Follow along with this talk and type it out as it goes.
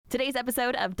Today's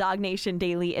episode of Dog Nation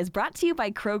Daily is brought to you by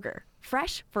Kroger,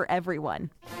 fresh for everyone.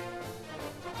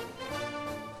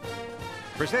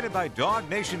 Presented by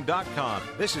DogNation.com.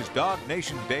 This is Dog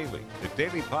Nation Daily, the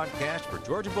daily podcast for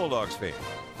Georgia Bulldogs fans.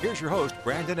 Here's your host,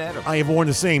 Brandon Adams. I have worn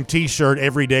the same T-shirt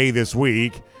every day this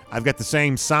week. I've got the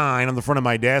same sign on the front of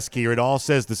my desk here. It all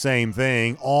says the same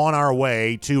thing. On our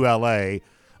way to L.A.,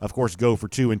 of course, go for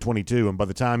 2 and 22. And by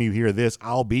the time you hear this,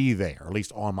 I'll be there, or at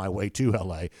least on my way to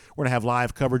L.A. We're going to have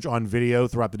live coverage on video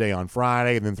throughout the day on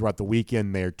Friday and then throughout the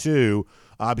weekend there, too.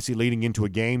 Obviously, leading into a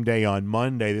game day on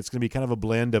Monday, that's going to be kind of a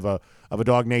blend of a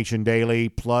Dog Nation Daily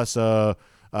plus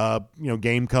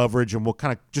game coverage, and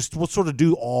we'll sort of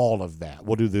do all of that.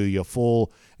 We'll do the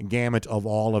full gamut of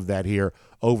all of that here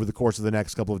over the course of the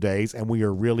next couple of days, and we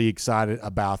are really excited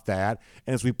about that.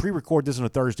 And as we pre-record this on a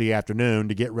Thursday afternoon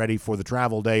to get ready for the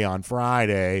travel day on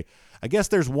Friday, I guess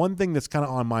there's one thing that's kind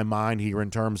of on my mind here in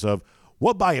terms of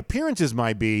what by appearances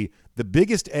might be the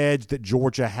biggest edge that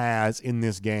Georgia has in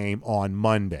this game on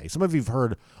Monday. Some of you have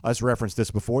heard us reference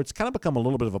this before. It's kind of become a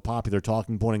little bit of a popular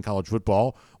talking point in college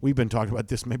football. We've been talking about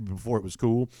this maybe before it was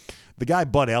cool. The guy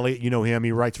Bud Elliott, you know him.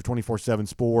 He writes for 24/7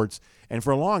 Sports. And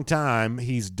for a long time,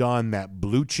 he's done that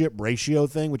blue chip ratio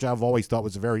thing, which I've always thought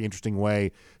was a very interesting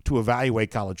way to evaluate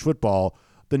college football.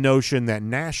 The notion that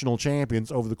national champions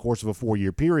over the course of a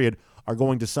 4-year period are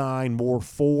going to sign more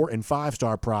 4- and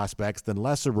 5-star prospects than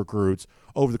lesser recruits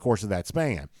over the course of that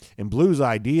span. And Bud's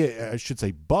idea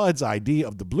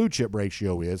of the blue chip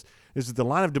ratio is that the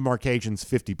line of demarcation is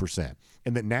 50%,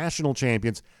 and that national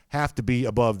champions have to be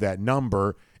above that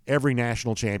number. Every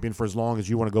national champion, for as long as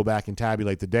you want to go back and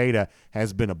tabulate the data,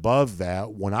 has been above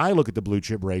that. When I look at the blue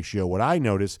chip ratio, what I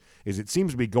notice is it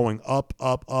seems to be going up,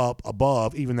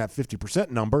 above even that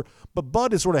 50% number. But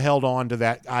Bud has sort of held on to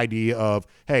that idea of,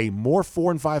 hey, more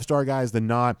 4- and 5-star guys than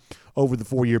not over the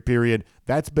 4-year period.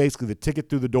 That's basically the ticket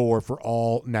through the door for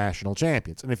all national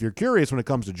champions. And if you're curious, when it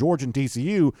comes to Georgia and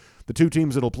TCU, the two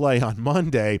teams that'll play on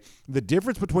Monday, the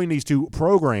difference between these two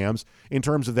programs in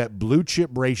terms of that blue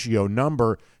chip ratio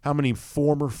number, how many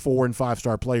former 4- and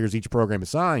 5-star players each program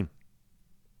assigned,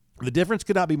 the difference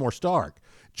could not be more stark.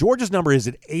 Georgia's number is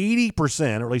at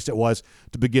 80%, or at least it was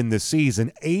to begin this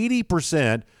season,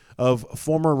 80% of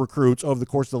former recruits over the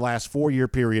course of the last 4-year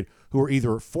period who are either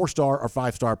 4-star or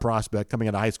 5-star prospect coming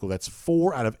out of high school. That's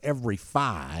 4 out of every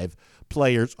 5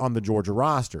 players on the Georgia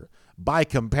roster. By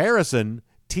comparison,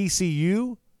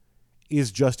 TCU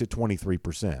is just at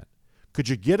 23%. Could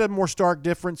you get a more stark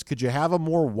difference? Could you have a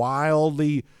more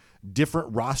wildly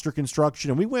different roster construction?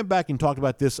 And we went back and talked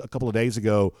about this a couple of days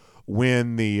ago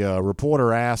when the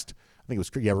reporter asked,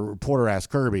 reporter asked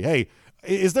Kirby, hey,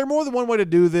 is there more than one way to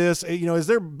do this? Is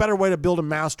there a better way to build a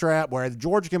mousetrap where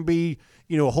Georgia can be,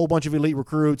 a whole bunch of elite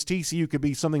recruits? TCU could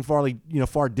be something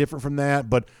far different from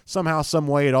that, but somehow, some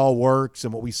way it all works.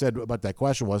 And what we said about that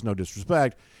question was, no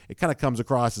disrespect, it kind of comes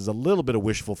across as a little bit of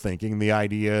wishful thinking, the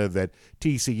idea that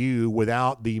TCU,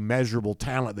 without the measurable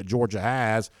talent that Georgia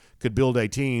has, could build a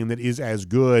team that is as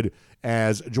good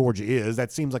as Georgia is.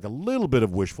 That seems like a little bit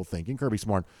of wishful thinking. Kirby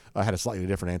Smart had a slightly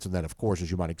different answer than that, of course, as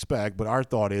you might expect. But our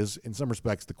thought is, in some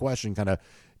respects, the question kind of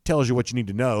tells you what you need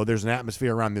to know. There's an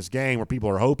atmosphere around this game where people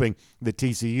are hoping that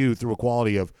TCU, through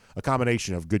a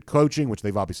combination of good coaching, which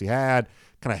they've obviously had,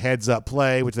 kind of heads-up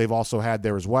play, which they've also had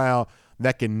there as well,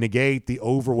 that can negate the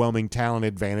overwhelming talent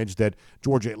advantage that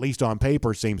Georgia, at least on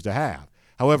paper, seems to have.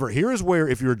 However, here's where,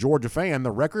 if you're a Georgia fan,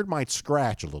 the record might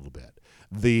scratch a little bit.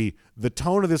 The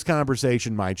tone of this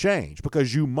conversation might change,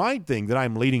 because you might think that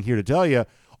I'm leading here to tell you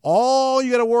all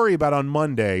you got to worry about on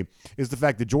Monday is the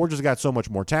fact that Georgia's got so much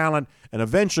more talent, and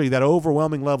eventually that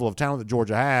overwhelming level of talent that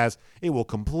Georgia has, it will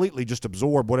completely just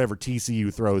absorb whatever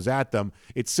TCU throws at them.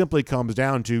 It simply comes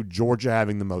down to Georgia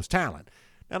having the most talent.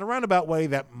 Now, in a roundabout way,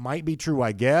 that might be true,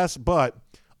 I guess, but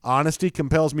honesty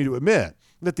compels me to admit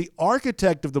that the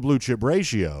architect of the blue chip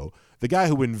ratio, the guy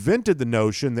who invented the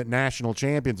notion that national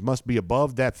champions must be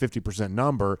above that 50%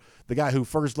 number, the guy who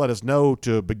first let us know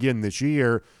to begin this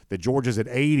year that Georgia's at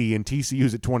 80 and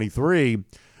TCU's at 23,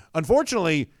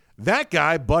 unfortunately, that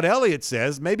guy, Bud Elliott,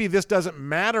 says maybe this doesn't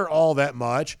matter all that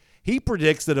much. He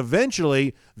predicts that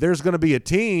eventually there's going to be a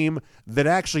team that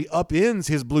actually upends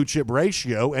his blue chip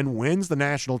ratio and wins the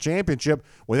national championship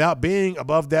without being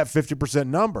above that 50%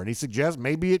 number. And he suggests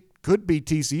maybe it could be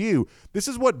TCU. This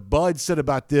is what Bud said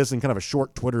about this in kind of a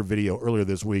short Twitter video earlier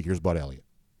this week. Here's Bud Elliott.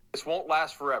 This won't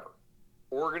last forever.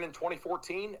 Oregon in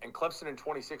 2014 and Clemson in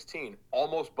 2016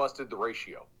 almost busted the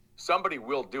ratio. Somebody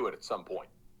will do it at some point.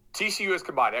 TCU has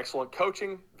combined excellent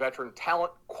coaching, veteran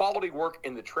talent, quality work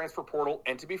in the transfer portal,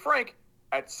 and to be frank,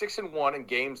 at 6-1 in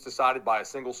games decided by a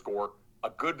single score, a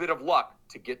good bit of luck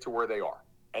to get to where they are.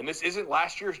 And this isn't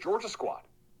last year's Georgia squad.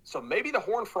 So maybe the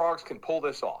Horned Frogs can pull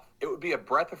this off. It would be a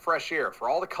breath of fresh air for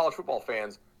all the college football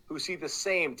fans who see the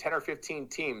same 10 or 15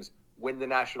 teams win the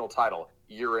national title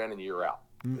year in and year out.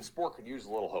 The sport could use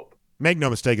a little hope. Make no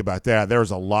mistake about that.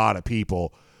 There's a lot of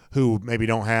people who maybe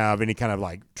don't have any kind of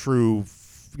like true,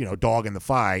 dog in the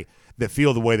fight that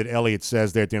feel the way that Elliott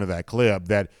says there at the end of that clip,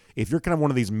 that if you're kind of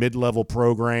one of these mid-level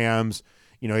programs,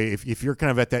 if you're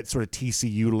kind of at that sort of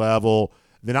TCU level,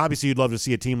 then obviously you'd love to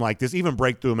see a team like this even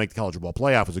break through and make the college football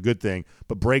playoff is a good thing,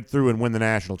 but break through and win the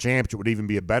national championship would even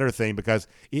be a better thing because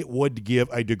it would give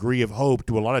a degree of hope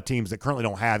to a lot of teams that currently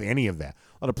don't have any of that.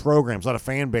 A lot of programs, a lot of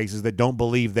fan bases that don't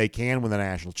believe they can win the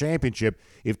national championship.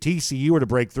 If TCU were to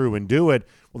break through and do it,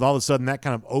 well, all of a sudden that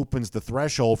kind of opens the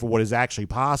threshold for what is actually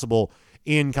possible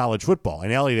in college football.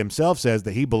 And Elliott himself says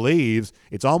that he believes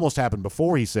it's almost happened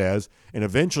before, he says, and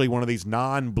eventually one of these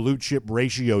non-blue chip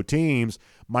ratio teams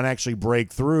might actually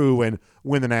break through and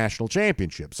win the national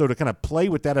championship. So to kind of play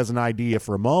with that as an idea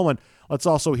for a moment, let's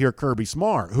also hear Kirby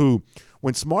Smart, who,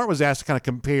 when Smart was asked to kind of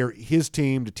compare his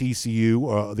team to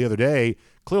TCU the other day,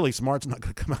 clearly Smart's not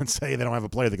going to come out and say they don't have a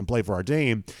player that can play for our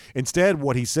team. Instead,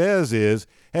 what he says is,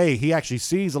 hey, he actually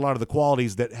sees a lot of the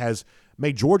qualities that has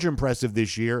made Georgia impressive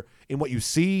this year in what you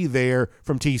see there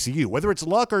from TCU. Whether it's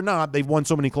luck or not, they've won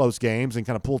so many close games and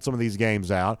kind of pulled some of these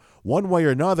games out. One way or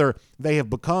another, they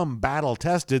have become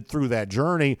battle-tested through that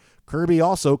journey. Kirby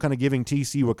also kind of giving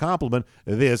TCU a compliment,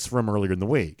 this from earlier in the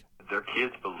week. Their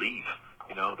kids believe.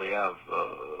 They have,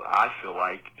 I feel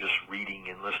like, just reading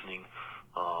and listening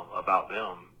about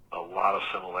them, a lot of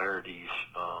similarities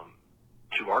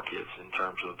to our kids in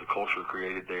terms of the culture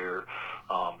created there,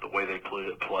 the way they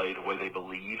play, the way they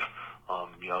believe.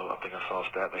 I think I saw a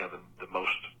stat, they have the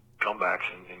most comebacks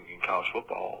in college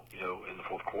football, in the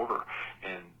fourth quarter.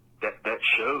 And that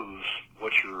shows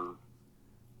what your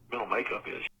mental makeup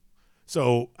is.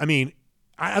 So,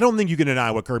 I don't think you can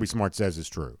deny what Kirby Smart says is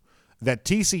true. That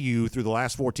TCU, through the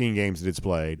last 14 games that it's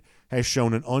played, has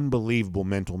shown an unbelievable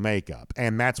mental makeup.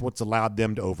 And that's what's allowed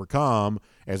them to overcome,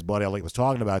 as Bud Elliott was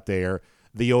talking about there,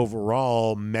 the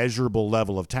overall measurable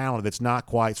level of talent that's not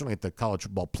quite, certainly at the college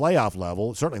football playoff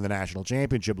level, certainly the national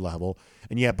championship level,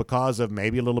 and yet because of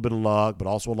maybe a little bit of luck, but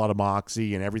also a lot of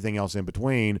moxie and everything else in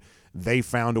between, they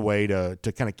found a way to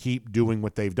kind of keep doing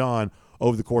what they've done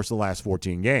over the course of the last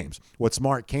 14 games. What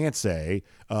Smart can't say,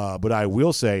 but I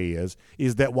will say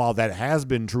is that while that has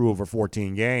been true over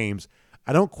 14 games,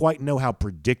 I don't quite know how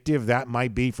predictive that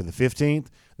might be for the 15th,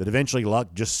 that eventually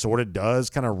luck just sort of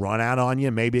does kind of run out on you.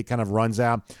 Maybe it kind of runs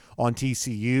out on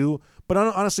TCU. But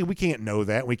honestly, we can't know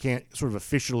that. We can't sort of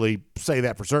officially say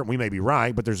that for certain. We may be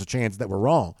right, but there's a chance that we're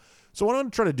wrong. So what I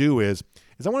want to try to do is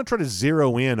I want to try to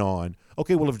zero in on,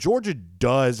 okay, well, if Georgia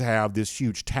does have this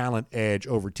huge talent edge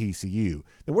over TCU,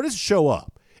 then where does it show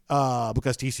up?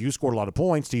 Because TCU scored a lot of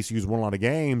points, TCU's won a lot of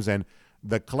games, and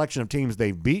the collection of teams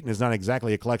they've beaten is not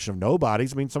exactly a collection of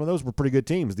nobodies. Some of those were pretty good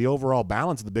teams. The overall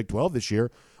balance of the Big 12 this year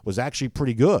was actually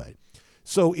pretty good.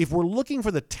 So if we're looking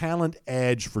for the talent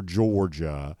edge for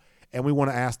Georgia, and we want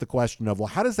to ask the question of, well,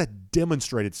 how does that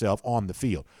demonstrate itself on the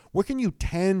field? Where can you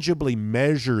tangibly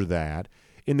measure that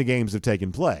in the games that have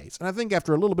taken place? And I think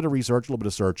after a little bit of research, a little bit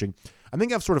of searching, I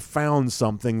think I've sort of found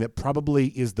something that probably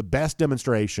is the best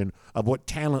demonstration of what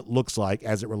talent looks like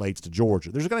as it relates to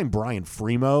Georgia. There's a guy named Brian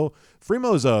Fremeau.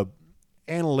 Fremeau's a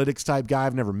analytics type guy.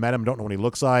 I've never met him, don't know what he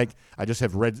looks like. I just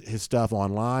have read his stuff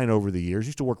online over the years. He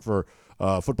used to work for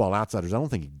Football Outsiders. I don't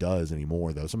think he does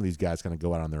anymore, though. Some of these guys kind of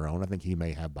go out on their own. I think he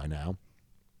may have by now.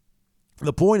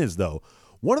 The point is, though,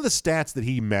 one of the stats that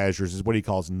he measures is what he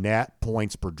calls net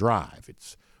points per drive.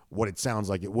 It's what it sounds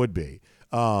like it would be.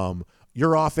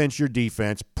 Your offense, your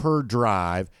defense, per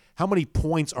drive, how many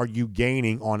points are you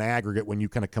gaining on aggregate when you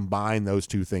kind of combine those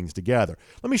two things together?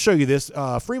 Let me show you this.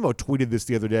 Fremeau tweeted this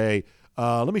the other day.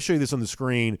 Let me show you this on the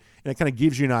screen, and it kind of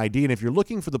gives you an idea. And if you're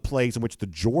looking for the place in which the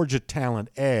Georgia talent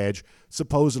edge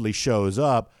supposedly shows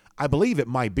up, I believe it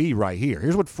might be right here.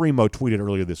 Here's what Fremeau tweeted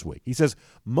earlier this week. He says,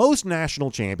 most national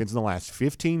champions in the last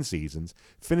 15 seasons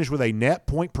finish with a net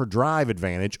point per drive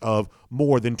advantage of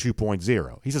more than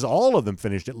 2.0. He says all of them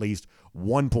finished at least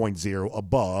 1.0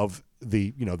 above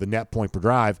the net point per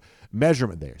drive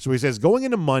measurement there. So he says going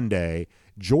into Monday,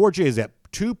 Georgia is at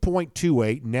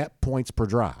 2.28 net points per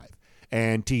drive,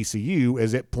 and TCU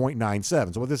is at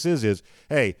 0.97. So what this is,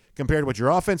 hey, compared to what your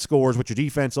offense scores, what your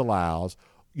defense allows,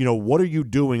 what are you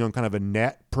doing on kind of a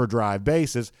net per drive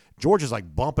basis? Georgia's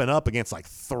like bumping up against like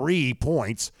 3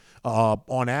 points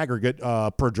on aggregate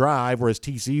per drive, whereas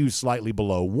TCU's slightly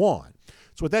below 1.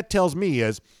 So what that tells me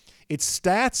is it's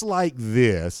stats like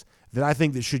this that I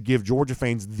think that should give Georgia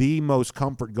fans the most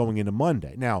comfort going into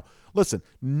Monday. Now, listen,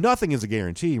 nothing is a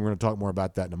guarantee. We're going to talk more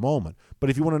about that in a moment. But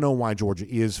if you want to know why Georgia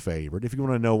is favored, if you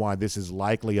want to know why this is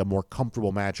likely a more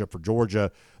comfortable matchup for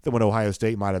Georgia than what Ohio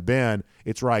State might have been,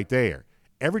 it's right there.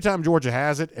 Every time Georgia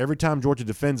has it, every time Georgia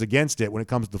defends against it when it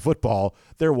comes to football,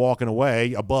 they're walking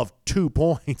away above 2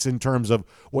 points in terms of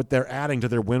what they're adding to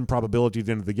their win probability at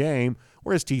the end of the game,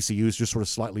 whereas TCU is just sort of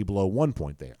slightly below 1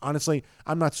 point there. Honestly,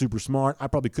 I'm not super smart. I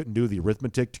probably couldn't do the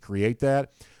arithmetic to create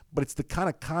that, but it's the kind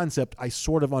of concept I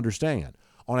sort of understand.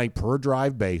 On a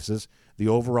per-drive basis, the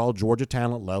overall Georgia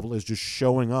talent level is just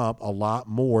showing up a lot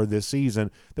more this season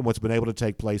than what's been able to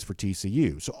take place for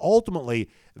TCU. So ultimately,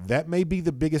 that may be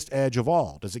the biggest edge of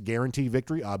all. Does it guarantee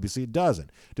victory? Obviously, it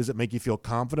doesn't. Does it make you feel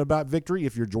confident about victory?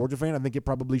 If you're a Georgia fan, I think it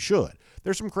probably should.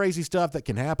 There's some crazy stuff that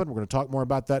can happen. We're going to talk more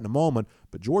about that in a moment.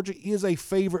 But Georgia is a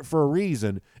favorite for a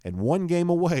reason and one game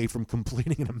away from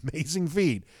completing an amazing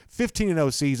feat.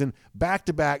 15-0 season,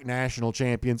 back-to-back national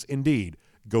champions. Indeed,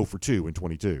 go for 2 in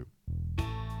 22.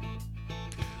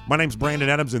 My name's Brandon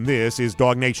Adams, and this is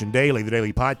Dog Nation Daily, the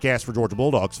daily podcast for Georgia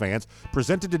Bulldogs fans,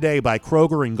 presented today by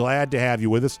Kroger, and glad to have you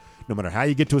with us. No matter how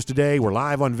you get to us today, we're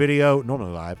live on video,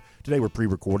 normally live. Today we're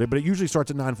pre-recorded, but it usually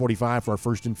starts at 9:45 for our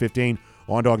First and 15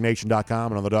 on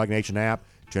DogNation.com and on the Dog Nation app.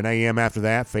 10 a.m. after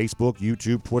that, Facebook,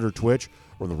 YouTube, Twitter, Twitch.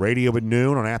 We're on the radio at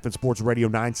noon on Athens Sports Radio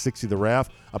 960 The Ref,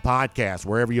 a podcast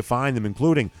wherever you find them,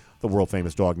 including the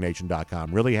world-famous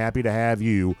DogNation.com. Really happy to have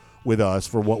you with us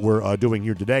for what we're doing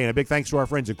here today. And a big thanks to our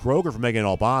friends at Kroger for making it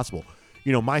all possible.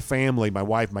 You know, my family, my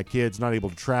wife, my kids, not able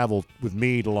to travel with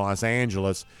me to Los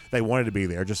Angeles. They wanted to be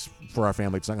there. Just for our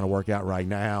family, it's not going to work out right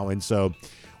now. And so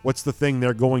what's the thing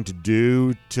they're going to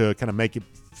do to kind of make it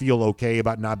feel okay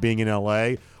about not being in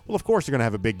L.A.? Well, of course, they're going to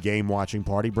have a big game-watching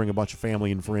party, bring a bunch of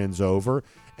family and friends over.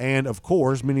 And, of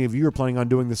course, many of you are planning on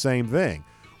doing the same thing.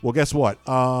 Well, guess what?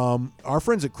 Our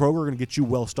friends at Kroger are going to get you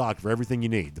well-stocked for everything you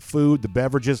need. The food, the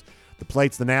beverages, the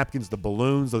plates, the napkins, the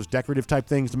balloons, those decorative type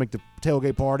things to make the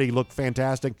tailgate party look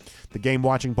fantastic, the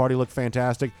game-watching party look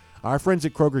fantastic. Our friends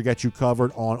at Kroger got you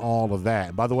covered on all of that.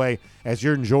 And by the way, as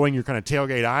you're enjoying your kind of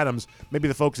tailgate items, maybe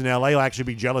the folks in L.A. will actually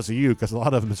be jealous of you because a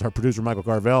lot of them, as our producer Michael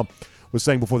Carvel was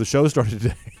saying before the show started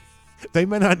today, they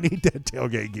may not need that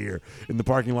tailgate gear in the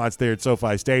parking lots there at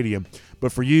SoFi Stadium.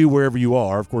 But for you, wherever you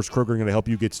are, of course, Kroger is going to help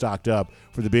you get stocked up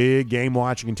for the big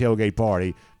game-watching and tailgate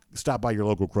party. Stop by your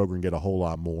local Kroger and get a whole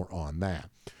lot more on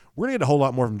that. We're going to get a whole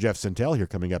lot more from Jeff Sentell here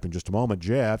coming up in just a moment.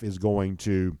 Jeff is going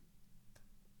to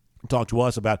talk to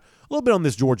us about a little bit on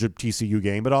this Georgia-TCU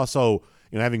game, but also,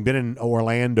 you know, having been in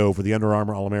Orlando for the Under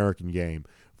Armour All-American game,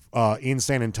 in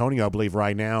San Antonio, I believe,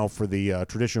 right now for the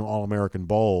traditional All-American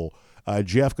Bowl.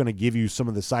 Jeff going to give you some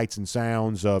of the sights and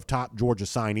sounds of top Georgia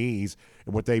signees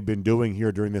and what they've been doing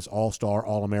here during this all-star,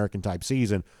 all-American type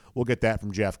season. We'll get that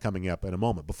from Jeff coming up in a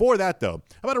moment. Before that, though,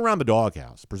 how about Around the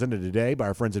Doghouse, presented today by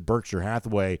our friends at Berkshire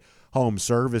Hathaway Home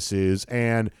Services.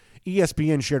 And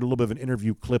ESPN shared a little bit of an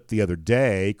interview clip the other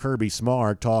day, Kirby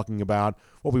Smart talking about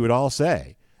what we would all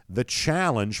say, the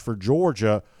challenge for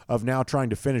Georgia of now trying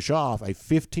to finish off a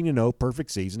 15-0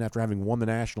 perfect season after having won the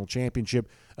national championship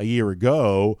a year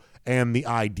ago, and the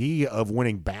idea of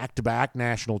winning back-to-back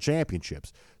national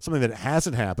championships, something that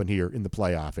hasn't happened here in the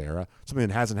playoff era, something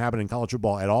that hasn't happened in college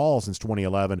football at all since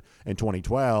 2011 and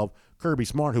 2012. Kirby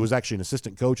Smart, who was actually an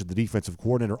assistant coach at the defensive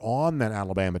coordinator on that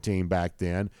Alabama team back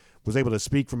then, was able to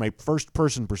speak from a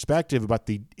first-person perspective about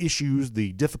the issues,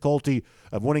 the difficulty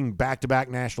of winning back-to-back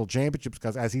national championships,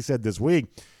 because, as he said this week,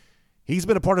 he's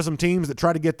been a part of some teams that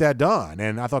try to get that done,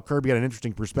 and I thought Kirby had an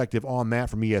interesting perspective on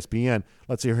that from ESPN.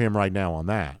 Let's hear him right now on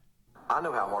that. I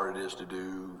know how hard it is to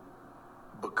do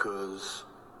because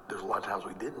there's a lot of times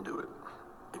we didn't do it,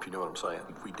 if you know what I'm saying.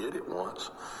 We did it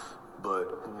once,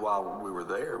 but while we were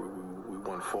there, we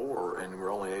won 4, and we were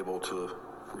only able to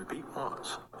repeat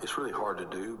once. It's really hard to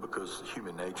do because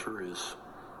human nature is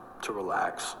to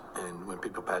relax, and when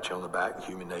people pat you on the back,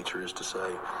 human nature is to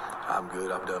say, I'm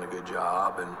good, I've done a good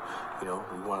job, and, you know,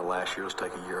 we won it last year, let's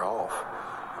take a year off.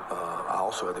 I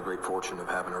also had the great fortune of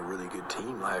having a really good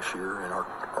team last year, and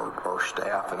our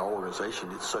staff and our organization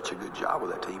did such a good job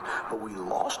with that team, but we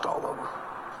lost all of them.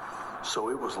 So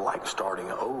it was like starting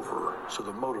over. So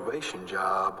the motivation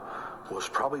job was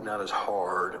probably not as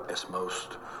hard as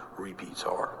most repeats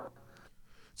are.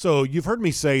 So you've heard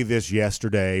me say this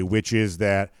yesterday, which is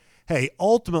that, hey,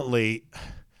 ultimately,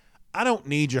 I don't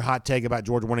need your hot take about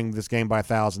Georgia winning this game by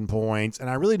 1,000 points, and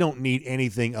I really don't need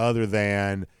anything other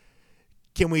than,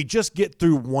 can we just get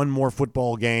through one more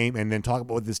football game and then talk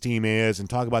about what this team is and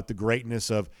talk about the greatness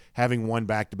of having won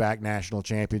back-to-back national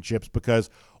championships? Because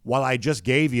while I just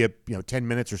gave you, 10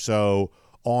 minutes or so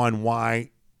on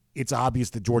why it's obvious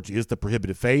that Georgia is the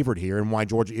prohibitive favorite here and why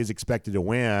Georgia is expected to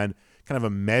win, kind of a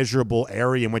measurable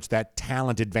area in which that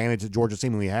talent advantage that Georgia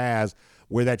seemingly has,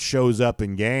 where that shows up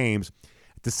in games.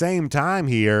 At the same time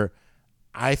here,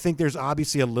 I think there's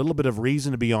obviously a little bit of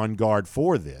reason to be on guard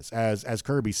for this. As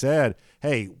Kirby said,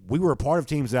 hey, we were a part of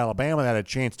teams at Alabama that had a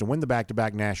chance to win the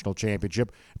back-to-back national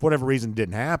championship. For whatever reason, it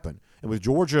didn't happen. And with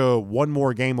Georgia one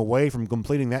more game away from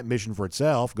completing that mission for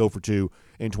itself, go for 2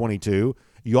 in 22,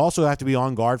 you also have to be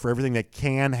on guard for everything that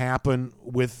can happen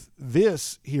with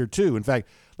this here too. In fact,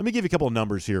 let me give you a couple of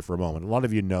numbers here for a moment. A lot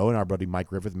of you know, and our buddy Mike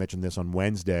Griffith mentioned this on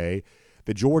Wednesday,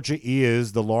 that Georgia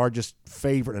is the largest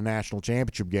favorite in a national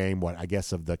championship game, what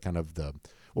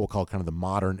we'll call kind of the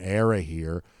modern era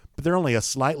here. But they're only a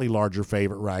slightly larger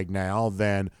favorite right now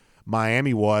than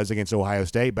Miami was against Ohio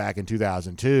State back in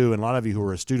 2002. And a lot of you who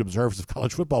are astute observers of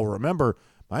college football will remember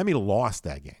Miami lost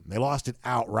that game. They lost it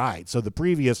outright. So the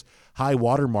previous high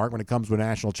water mark when it comes to a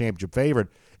national championship favorite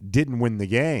didn't win the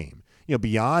game.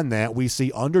 Beyond that, we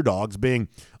see underdogs being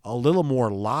a little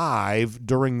more live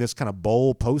during this kind of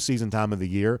bowl postseason time of the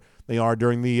year they are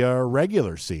during the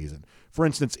regular season. For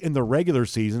instance, in the regular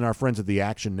season, our friends at the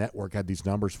Action Network had these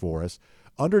numbers for us.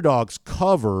 Underdogs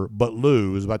cover but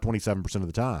lose about 27% of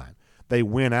the time. They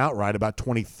win outright about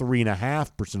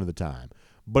 23.5% of the time.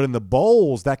 But in the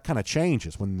bowls, that kind of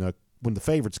changes. When the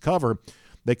favorites cover,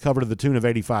 they cover to the tune of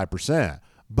 85%.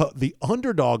 But the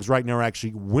underdogs right now are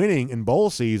actually winning in bowl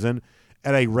season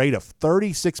at a rate of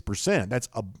 36%.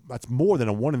 That's more than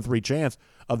a 1 in 3 chance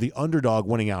of the underdog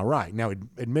winning outright. Now,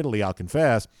 admittedly, I'll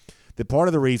confess that part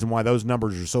of the reason why those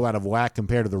numbers are so out of whack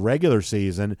compared to the regular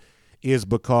season is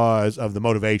because of the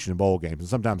motivation in bowl games. And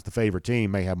sometimes the favorite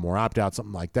team may have more opt-outs,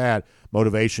 something like that.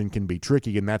 Motivation can be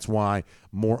tricky, and that's why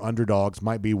more underdogs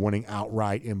might be winning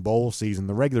outright in bowl season,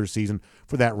 the regular season,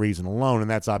 for that reason alone. And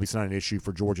that's obviously not an issue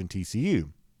for Georgia and TCU.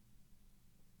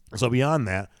 So beyond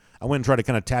that, I went and tried to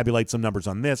kind of tabulate some numbers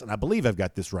on this, and I believe I've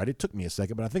got this right. It took me a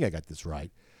second, but I think I got this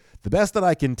right. The best that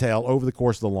I can tell over the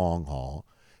course of the long haul,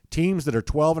 teams that are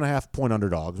 12.5-point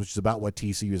underdogs, which is about what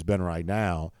TCU has been right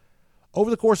now, over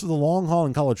the course of the long haul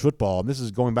in college football, and this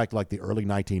is going back to like the early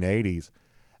 1980s,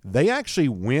 they actually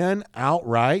win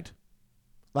outright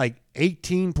like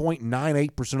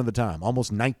 18.98% of the time,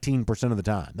 almost 19% of the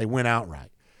time. They win outright.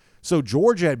 So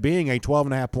Georgia, at being a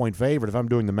 12.5-point favorite, if I'm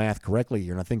doing the math correctly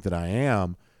here, and I think that I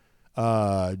am,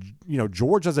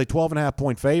 Georgia as a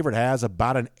 12.5-point favorite has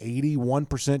about an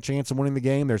 81% chance of winning the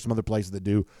game. There's some other places that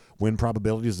do win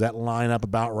probabilities that line up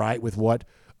about right with what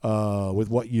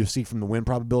you see from the win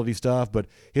probability stuff. But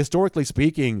historically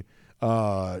speaking,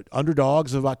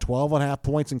 underdogs of about 12.5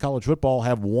 points in college football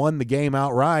have won the game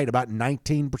outright about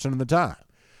 19% of the time.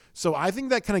 So I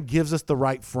think that kind of gives us the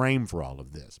right frame for all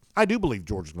of this. I do believe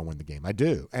Georgia's going to win the game. I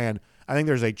do. And I think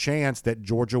there's a chance that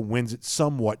Georgia wins it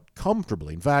somewhat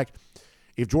comfortably. In fact,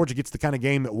 if Georgia gets the kind of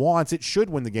game it wants, it should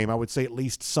win the game, I would say, at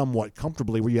least somewhat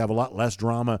comfortably, where you have a lot less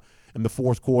drama in the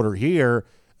fourth quarter here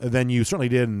than you certainly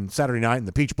did in Saturday night in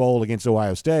the Peach Bowl against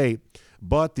Ohio State.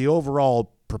 But the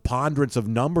overall preponderance of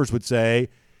numbers would say,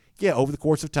 yeah, over the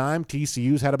course of time,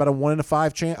 TCU's had about a 1 in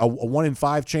 5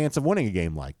 chance of winning a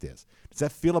game like this. Does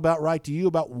that feel about right to you?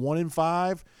 About 1 in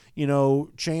 5,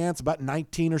 chance, about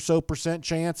 19 or so %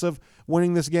 chance of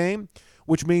winning this game,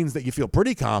 which means that you feel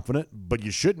pretty confident, but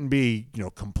you shouldn't be,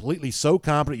 completely so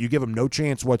confident you give them no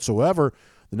chance whatsoever.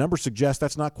 The numbers suggest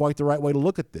that's not quite the right way to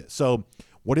look at this. So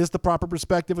what is the proper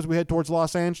perspective as we head towards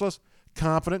Los Angeles?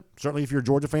 Confident, certainly if you're a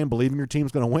Georgia fan, believing your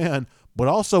team's going to win, but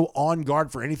also on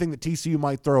guard for anything that TCU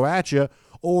might throw at you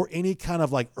or any kind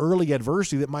of like early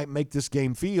adversity that might make this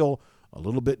game feel a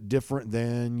little bit different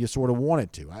than you sort of want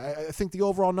it to. I think the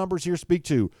overall numbers here speak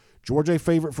to Georgia a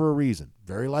favorite for a reason,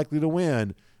 very likely to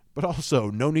win, but also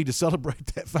no need to celebrate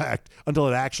that fact until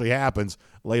it actually happens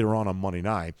later on Monday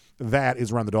night. That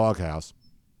is Around the Doghouse.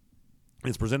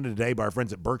 It's presented today by our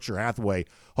friends at Berkshire Hathaway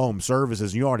Home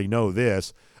Services. You already know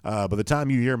this. By the time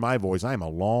you hear my voice, I am a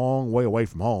long way away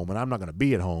from home, and I'm not going to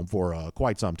be at home for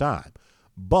quite some time.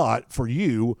 But for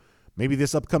you, maybe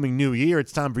this upcoming new year,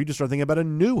 it's time for you to start thinking about a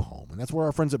new home. And that's where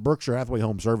our friends at Berkshire Hathaway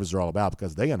Home Services are all about,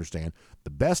 because they understand the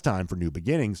best time for new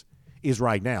beginnings is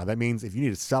right now. That means if you need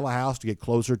to sell a house to get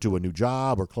closer to a new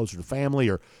job or closer to family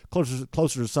or closer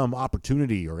to some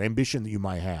opportunity or ambition that you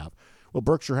might have, well,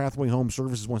 Berkshire Hathaway Home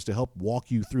Services wants to help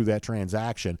walk you through that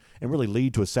transaction and really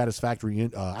lead to a satisfactory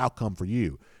outcome for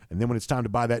you. And then when it's time to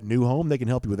buy that new home, they can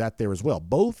help you with that there as well.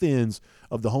 Both ends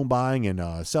of the home buying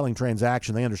and selling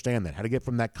transaction, they understand that, how to get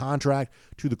from that contract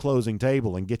to the closing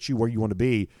table and get you where you want to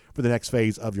be for the next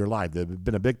phase of your life. They've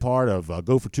been a big part of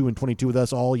Go for 2 in 22 with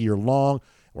us all year long.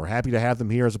 We're happy to have them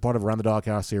here as a part of Around the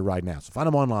Doghouse here right now. So find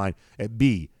them online at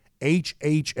BHHSA.com.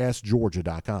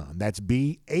 BHHSGeorgia.com. That's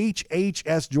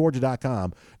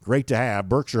BHHSGeorgia.com. Great to have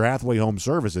Berkshire Hathaway Home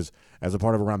Services as a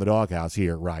part of Around the Doghouse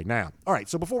here right now. All right,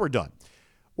 so before we're done,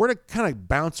 we're going to kind of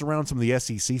bounce around some of the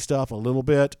SEC stuff a little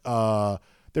bit.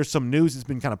 There's some news that's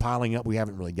been kind of piling up we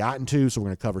haven't really gotten to, so we're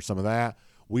going to cover some of that.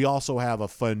 We also have a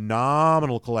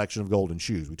phenomenal collection of golden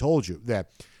shoes. We told you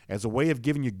that as a way of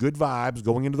giving you good vibes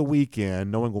going into the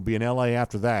weekend, knowing we'll be in L.A.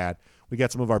 after that, we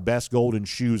got some of our best golden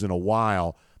shoes in a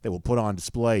while that we'll put on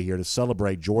display here to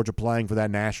celebrate Georgia playing for that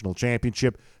national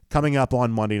championship coming up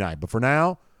on Monday night. But for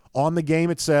now, on the game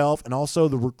itself and also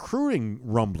the recruiting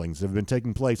rumblings that have been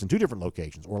taking place in two different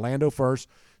locations, Orlando first,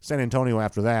 San Antonio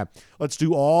after that. Let's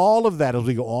do all of that as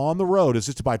we go on the road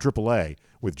assisted by AAA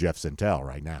with Jeff Sentell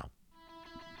right now.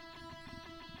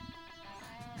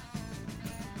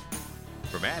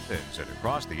 From Athens and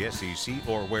across the SEC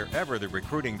or wherever the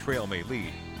recruiting trail may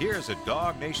lead, here's a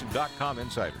DogNation.com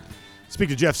insider. Speak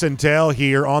to Jeff Sentell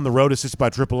here on the road assisted by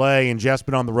AAA, and Jeff's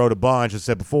been on the road a bunch. As I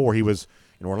said before, he was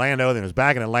in Orlando, then he was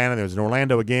back in Atlanta, then he was in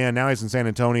Orlando again, now he's in San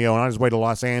Antonio, and on his way to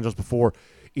Los Angeles before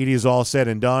it is all said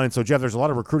and done. And so, Jeff, there's a lot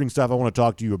of recruiting stuff I want to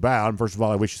talk to you about. And first of all,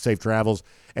 I wish you safe travels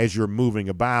as you're moving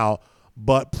about.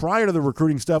 But prior to the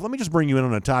recruiting stuff, let me just bring you in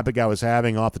on a topic I was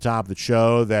having off the top of the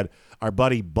show that our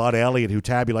buddy Bud Elliott, who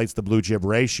tabulates the blue chip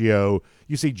ratio,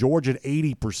 you see Georgia at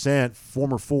 80%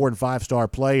 former 4- and 5-star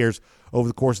players over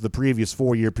the course of the previous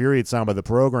 4-year period signed by the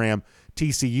program.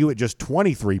 TCU at just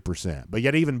 23%. But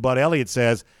yet even Bud Elliott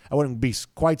says, I wouldn't be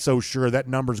quite so sure that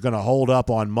number's going to hold up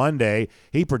on Monday.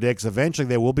 He predicts eventually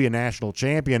there will be a national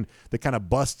champion that kind of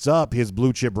busts up his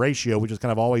blue chip ratio, which has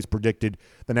kind of always predicted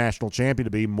the national champion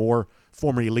to be more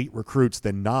former elite recruits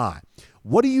than not.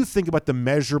 What do you think about the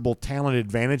measurable talent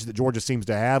advantage that Georgia seems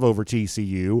to have over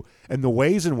TCU and the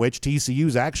ways in which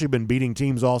TCU's actually been beating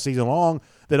teams all season long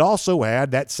that also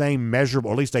had that same measurable,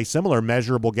 or at least a similar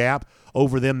measurable gap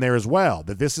over them there as well?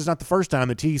 That this is not the first time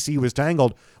that TCU was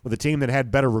tangled with a team that had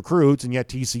better recruits, and yet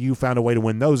TCU found a way to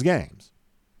win those games.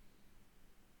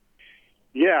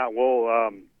 Yeah,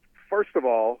 well, first of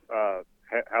all,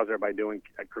 how's everybody doing?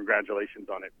 Congratulations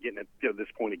on it, getting it to this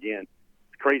point again.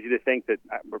 Crazy to think that,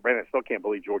 Brandon, I still can't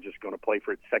believe Georgia's going to play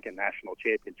for its second national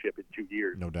championship in 2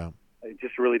 years. No doubt. It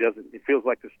just really doesn't. It feels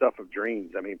like the stuff of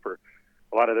dreams. I mean, for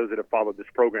a lot of those that have followed this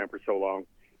program for so long.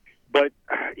 But,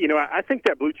 you know, I think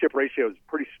that blue chip ratio is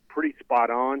pretty spot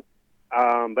on.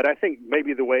 But I think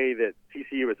maybe the way that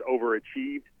TCU has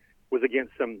overachieved was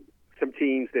against some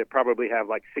teams that probably have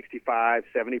like 65,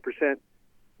 70%. I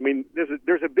mean,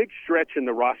 there's a big stretch in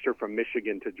the roster from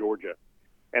Michigan to Georgia.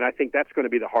 And I think that's going to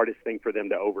be the hardest thing for them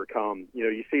to overcome. You know,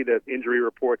 you see the injury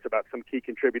reports about some key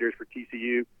contributors for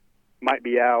TCU might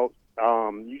be out.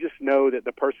 You just know that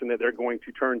the person that they're going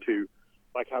to turn to,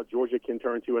 like how Georgia can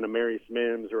turn to an Amarius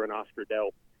Mims or an Oscar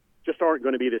Delp, just aren't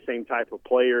going to be the same type of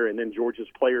player. And then Georgia's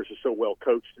players are so well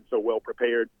coached and so well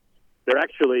prepared. They're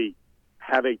actually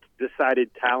have a decided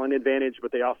talent advantage,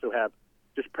 but they also have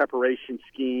just preparation,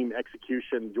 scheme,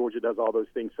 execution. Georgia does all those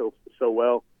things so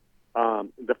well.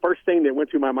 The first thing that went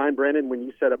through my mind, Brandon, when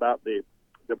you said about the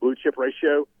blue chip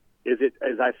ratio, is it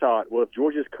as I saw it. Well, if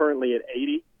Georgia's currently at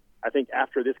 80, I think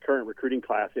after this current recruiting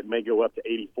class, it may go up to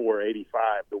 84 or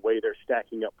 85, the way they're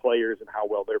stacking up players and how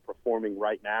well they're performing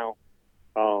right now.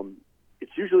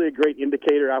 It's usually a great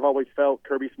indicator. I've always felt,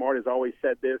 Kirby Smart has always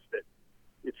said this, that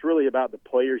it's really about the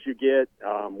players you get.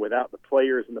 Without the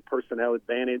players and the personnel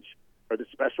advantage or the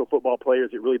special football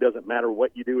players, it really doesn't matter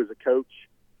what you do as a coach.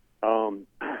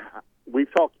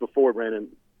 We've talked before, Brandon.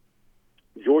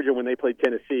 Georgia, when they played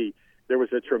Tennessee, there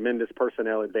was a tremendous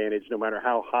personnel advantage, no matter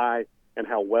how high and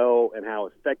how well and how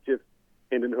effective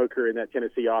Hendon Hooker in that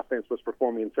Tennessee offense was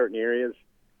performing in certain areas.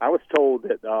 I was told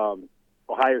that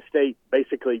Ohio State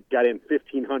basically got in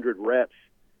 1,500 reps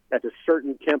at a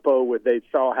certain tempo where they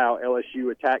saw how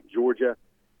LSU attacked Georgia,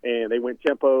 and they went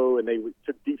tempo and they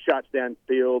took deep shots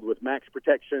downfield with max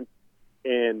protection.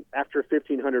 And after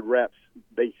 1,500 reps,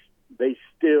 they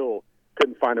still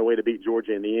couldn't find a way to beat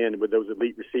Georgia in the end with those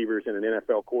elite receivers and an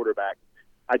NFL quarterback.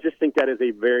 I just think that is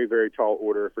a very, very tall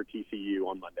order for TCU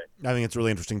on Monday. I think it's a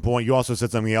really interesting point. You also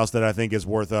said something else that I think is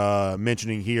worth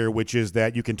mentioning here, which is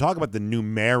that you can talk about the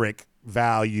numeric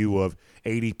value of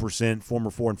 80% former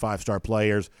 4- and 5-star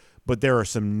players, but there are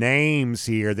some names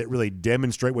here that really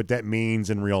demonstrate what that means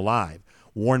in real life.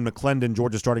 Warren McClendon,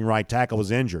 Georgia starting right tackle,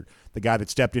 was injured. The guy that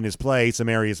stepped in his place,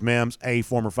 Amarius Mims, a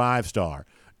former 5-star.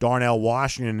 Darnell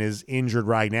Washington is injured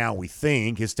right now, we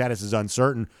think. His status is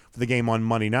uncertain for the game on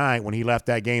Monday night. When he left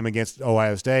that game against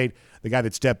Ohio State, the guy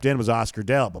that stepped in was Oscar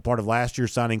Delp, a part of last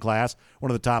year's signing class,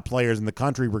 one of the top players in the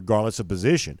country regardless of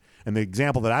position. And the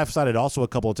example that I've cited also a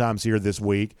couple of times here this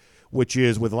week, which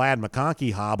is with Ladd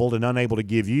McConkey hobbled and unable to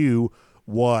give you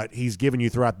what he's given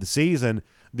you throughout the season,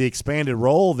 the expanded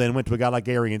role then went to a guy like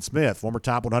Arian Smith, former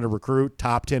top 100 recruit,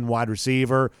 top 10 wide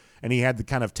receiver, and he had to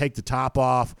kind of take the top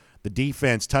off the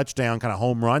defense touchdown kind of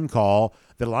home run call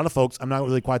that a lot of folks, I'm not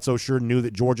really quite so sure, knew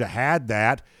that Georgia had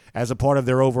that as a part of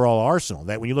their overall arsenal.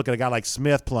 That when you look at a guy like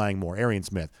Smith playing more, Arian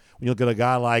Smith, when you look at a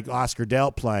guy like Oscar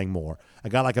Delp playing more, a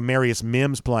guy like Amarius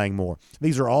Mims playing more,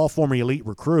 these are all former elite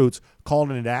recruits called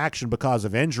into action because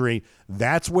of injury.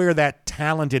 That's where that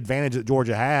talent advantage that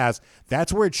Georgia has,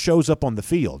 that's where it shows up on the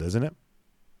field, isn't it?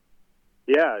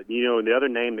 Yeah, and the other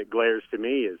name that glares to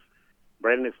me is,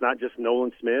 Brandon, it's not just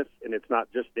Nolan Smith, and it's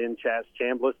not just then Chaz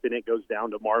Chambliss, then it goes down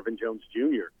to Marvin Jones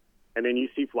Jr. And then you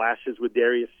see flashes with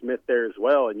Darius Smith there as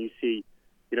well, and you see,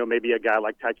 maybe a guy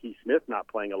like Tyke Smith not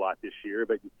playing a lot this year.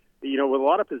 But, with a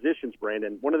lot of positions,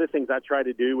 Brandon, one of the things I try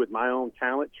to do with my own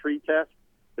talent tree test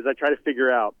is I try to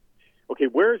figure out, okay,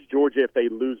 where is Georgia if they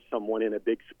lose someone in a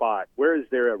big spot? Where is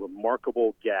there a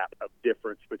remarkable gap of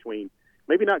difference between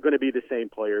maybe not going to be the same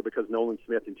player because Nolan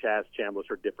Smith and Chaz Chambliss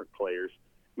are different players.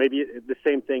 Maybe the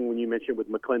same thing when you mentioned with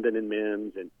McClendon and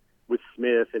Mims and with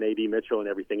Smith and A.D. Mitchell and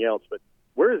everything else. But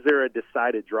where is there a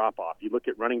decided drop-off? You look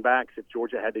at running backs. If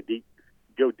Georgia had to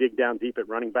go dig down deep at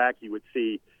running back, you would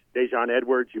see Dejon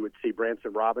Edwards. You would see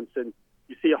Branson Robinson.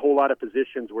 You see a whole lot of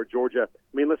positions where Georgia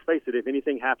 – let's face it, if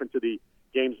anything happened to the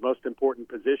game's most important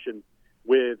position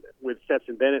with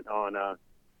Stetson Bennett on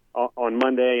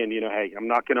Monday, and, hey, I'm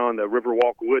knocking on the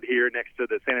Riverwalk wood here next to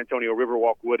the San Antonio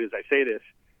Riverwalk wood as I say this,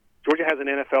 Georgia has an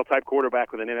NFL-type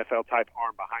quarterback with an NFL-type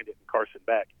arm behind it in Carson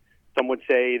Beck. Some would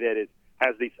say that it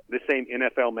has the same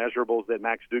NFL measurables that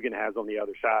Max Duggan has on the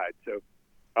other side. So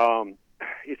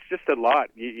it's just a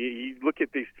lot. You look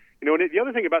at these. And the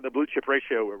other thing about the blue chip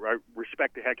ratio, I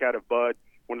respect the heck out of Bud,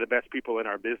 one of the best people in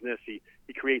our business. He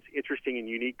creates interesting and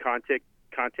unique content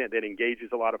that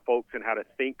engages a lot of folks in how to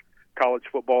think college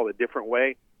football a different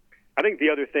way. I think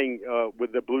the other thing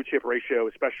with the blue chip ratio,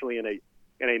 especially in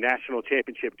a national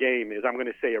championship game, is I'm going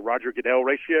to say a Roger Goodell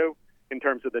ratio in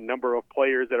terms of the number of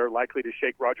players that are likely to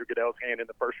shake Roger Goodell's hand in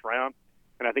the first round.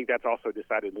 And I think that's also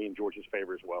decidedly in Georgia's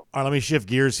favor as well. All right, let me shift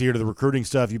gears here to the recruiting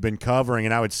stuff you've been covering.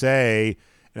 And I would say,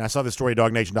 and I saw this story at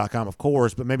DogNation.com, of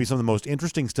course, but maybe some of the most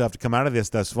interesting stuff to come out of this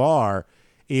thus far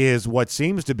is what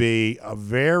seems to be a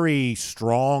very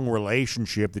strong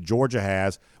relationship that Georgia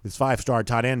has with five-star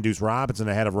tight end Deuce Robinson,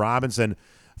 ahead of Robinson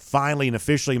finally and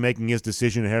officially making his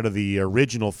decision ahead of the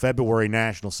original February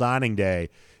National Signing Day.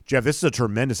 Jeff, this is a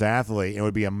tremendous athlete, and it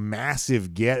would be a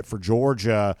massive get for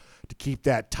Georgia to keep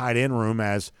that tight end room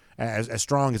as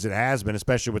strong as it has been,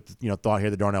 especially with thought here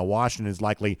that Darnell Washington is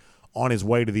likely on his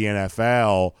way to the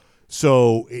NFL.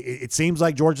 So it seems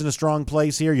like Georgia's in a strong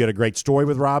place here. You had a great story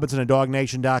with Robinson at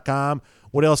DogNation.com.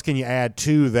 What else can you add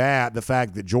to that? The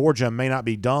fact that Georgia may not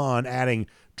be done adding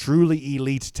truly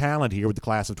elite talent here with the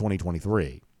class of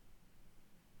 2023.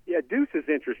 Yeah, Deuce is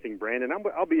interesting, Brandon.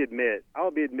 I'll be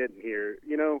admitting here.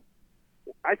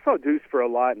 I saw Deuce for a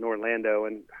lot in Orlando,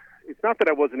 and it's not that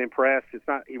I wasn't impressed. It's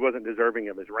not he wasn't deserving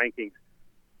of his rankings.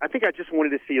 I think I just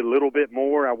wanted to see a little bit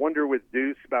more. I wonder with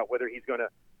Deuce about whether he's going to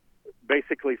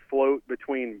basically float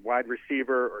between wide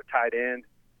receiver or tight end.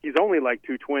 He's only like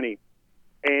 220,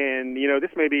 and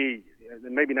this may be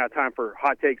maybe not time for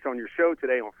hot takes on your show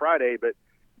today on Friday, but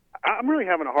I'm really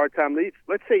having a hard time.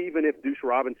 Let's say even if Deuce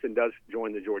Robinson does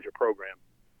join the Georgia program,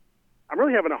 I'm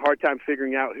really having a hard time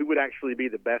figuring out who would actually be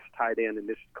the best tight end in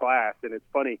this class. And it's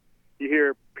funny, you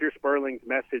hear Pierce Sperling's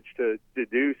message to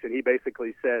Deuce, and he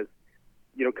basically says,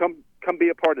 come be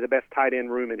a part of the best tight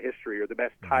end room in history or the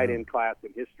best tight end class in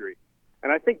history.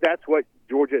 And I think that's what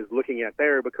Georgia is looking at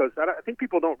there, because I think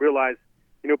people don't realize,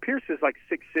 Pierce is like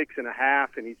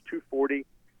 6'6.5", and he's 240.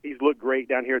 He's looked great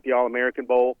down here at the All-American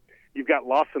Bowl. You've got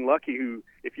Lawson Lucky, who,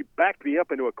 if you backed me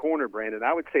up into a corner, Brandon,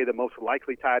 I would say the most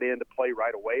likely tight end to play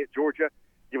right away at Georgia,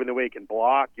 given the way he can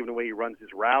block, given the way he runs his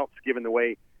routes, given the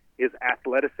way his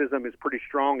athleticism is pretty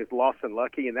strong, is Lawson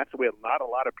Lucky, and that's the way not a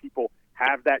lot of people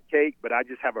have that take, but I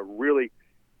just have a really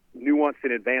nuanced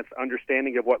and advanced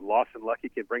understanding of what Lawson Lucky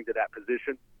can bring to that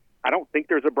position. I don't think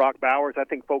there's a Brock Bowers. I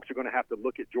think folks are going to have to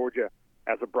look at Georgia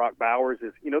as a Brock Bowers.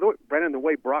 Brandon, the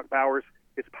way Brock Bowers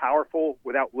is powerful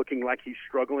without looking like he's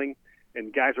struggling,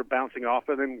 and guys are bouncing off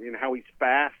of him, and how he's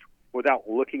fast without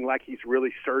looking like he's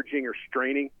really surging or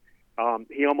straining.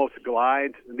 He almost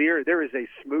glides. There is a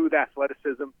smooth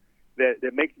athleticism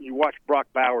that make you watch Brock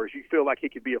Bowers, you feel like he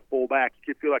could be a fullback,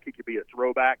 you feel like he could be a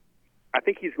throwback. I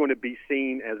think he's going to be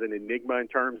seen as an enigma in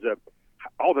terms of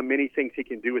all the many things he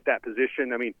can do at that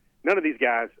position. I mean, none of these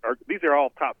guys these are all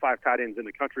top 5 tight ends in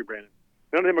the country, Brandon.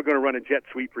 None of them are going to run a jet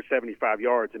sweep for 75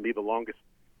 yards and be the longest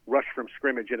rush from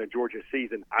scrimmage in a Georgia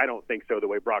season. I don't think so, the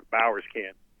way Brock Bowers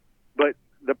can. But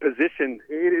the position,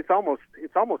 it's almost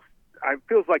it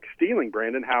feels like stealing,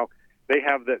 Brandon, how they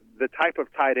have the type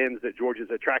of tight ends that Georgia's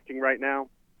attracting right now.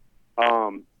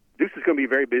 Deuce is going to be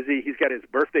very busy. He's got his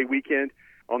birthday weekend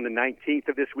on the 19th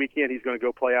of this weekend. He's going to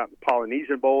go play out in the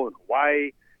Polynesian Bowl in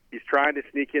Hawaii. He's trying to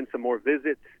sneak in some more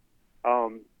visits.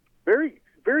 Very,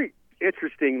 very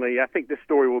interestingly, I think this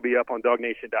story will be up on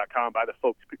DogNation.com by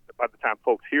the time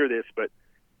folks hear this. But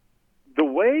the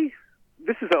way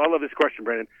I love this question,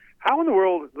 Brandon. How in the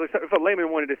world, if a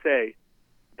layman wanted to say,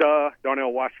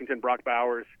 Darnell Washington, Brock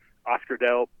Bowers, Oscar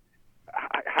Delp,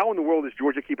 how in the world does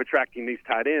Georgia keep attracting these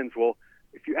tight ends? Well,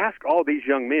 if you ask all these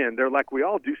young men, they're like, we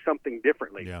all do something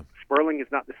differently. Yeah. Sperling is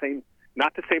not the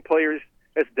same player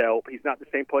as Delp. He's not the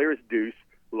same player as Deuce.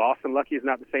 Lawson Lucky is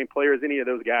not the same player as any of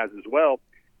those guys as well.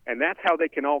 And that's how they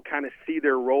can all kind of see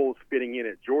their roles fitting in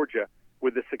at Georgia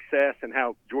with the success and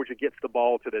how Georgia gets the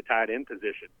ball to the tight end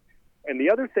position. And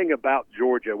the other thing about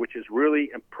Georgia, which is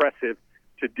really impressive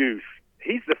to Deuce,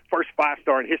 he's the first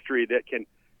 5-star in history that can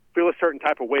feel a certain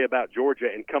type of way about Georgia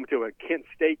and come to a Kent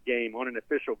State game on an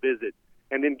official visit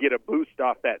and then get a boost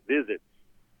off that visit.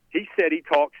 He said he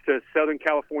talks to Southern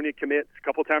California commits a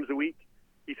couple times a week.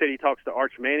 He said he talks to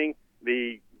Arch Manning,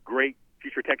 the great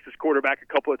future Texas quarterback,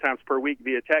 a couple of times per week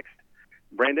via text.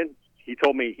 Brandon, he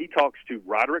told me he talks to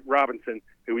Roderick Robinson,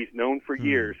 who he's known for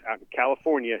years out in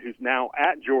California, who's now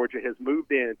at Georgia, has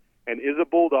moved in, and is a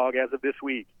Bulldog as of this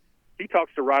week. He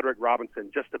talks to Roderick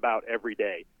Robinson just about every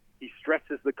day. He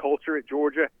stresses the culture at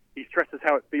Georgia. He stresses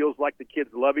how it feels like the kids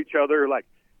love each other. Like,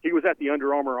 he was at the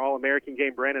Under Armour All-American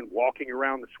game, Brandon, walking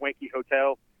around the swanky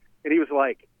hotel, and he was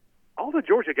like, all the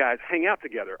Georgia guys hang out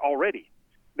together already.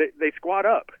 They squad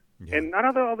up, and none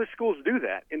of the other schools do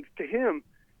that. And to him,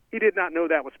 he did not know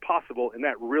that was possible, and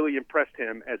that really impressed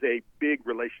him as a big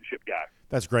relationship guy.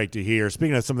 That's great to hear.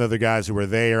 Speaking of some of the other guys who were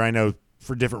there, I know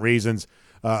for different reasons,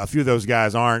 a few of those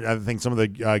guys aren't. I think some of the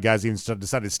guys even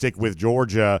decided to stick with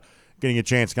Georgia, getting a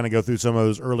chance to kind of go through some of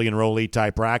those early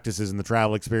enrollee-type practices and the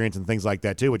travel experience and things like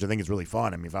that too, which I think is really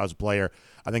fun. I mean, if I was a player,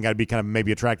 I think I'd be kind of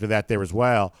maybe attracted to that there as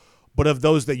well. But of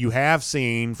those that you have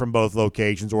seen from both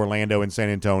locations, Orlando and San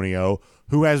Antonio,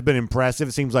 who has been impressive?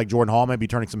 It seems like Jordan Hall may be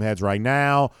turning some heads right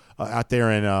now out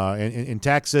there in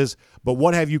Texas. But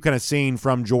what have you kind of seen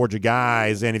from Georgia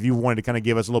guys? And if you wanted to kind of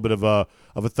give us a little bit of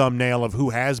a thumbnail of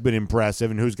who has been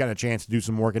impressive and who's gotten a chance to do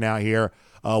some working out here,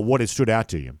 what has stood out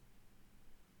to you?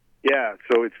 Yeah,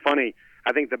 so it's funny.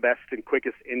 I think the best and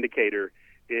quickest indicator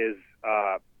is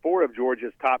 4 of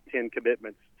Georgia's top 10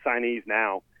 commitments, signees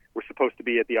now, were supposed to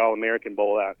be at the All-American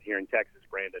Bowl out here in Texas,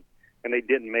 Brandon, and they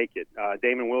didn't make it.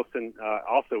 Damon Wilson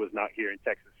also is not here in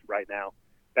Texas right now.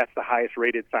 That's the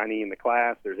highest-rated signee in the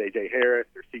class. There's A.J. Harris.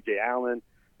 There's C.J. Allen.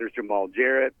 There's Jamal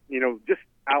Jarrett. Just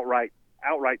outright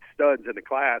studs in the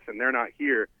class, and they're not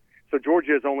here. So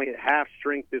Georgia is only at half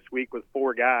strength this week with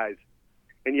 4 guys.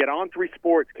 And yet On3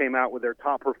 Sports came out with their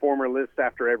top performer lists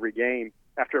after every game,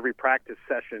 after every practice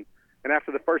session. And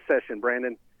after the first session,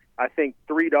 Brandon, I think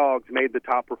 3 dogs made the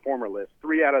top performer list,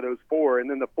 3 out of those 4. And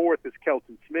then the 4th is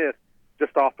Kelton Smith,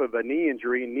 just off of a knee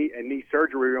injury and knee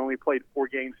surgery. He only played 4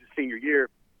 games his senior year.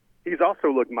 He's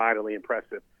also looked mightily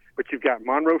impressive. But you've got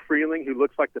Monroe Freeling, who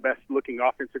looks like the best-looking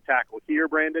offensive tackle here,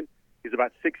 Brandon. He's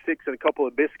about 6'6" and a couple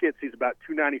of biscuits. He's about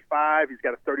 295. He's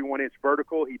got a 31-inch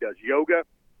vertical. He does yoga.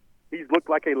 He's looked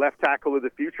like a left tackle of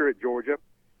the future at Georgia.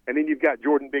 And then you've got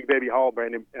Jordan Big Baby Hall,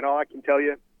 Brandon. And all I can tell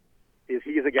you is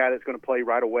he is a guy that's going to play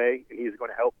right away, and he's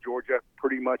going to help Georgia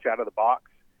pretty much out of the box.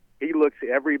 He looks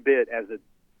every bit as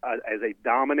a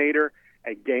dominator,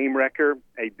 a game wrecker,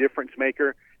 a difference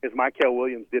maker, as Michael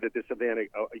Williams did at this event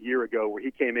a year ago, where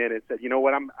he came in and said, you know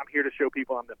what, I'm here to show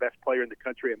people I'm the best player in the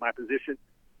country at my position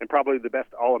and probably the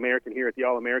best All-American here at the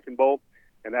All-American Bowl.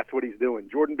 And that's what he's doing.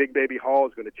 Jordan Big Baby Hall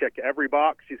is going to check every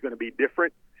box. He's going to be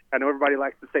different. I know everybody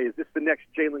likes to say, is this the next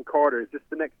Jalen Carter? Is this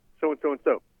the next so-and-so and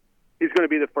so? He's going to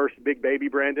be the first big baby,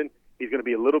 Brandon. He's going to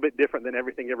be a little bit different than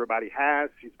everything everybody has.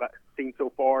 He's seen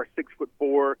so far,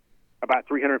 6'4", about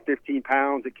 315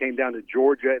 pounds. It came down to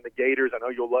Georgia and the Gators. I know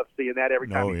you'll love seeing that every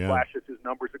time he flashes his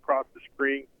numbers across the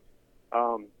screen.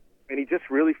 And he just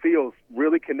really feels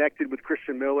really connected with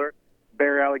Christian Miller,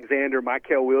 Bear Alexander,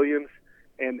 Michael Williams.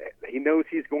 And he knows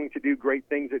he's going to do great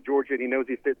things at Georgia, and he knows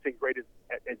he fits in great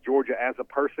at Georgia as a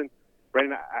person.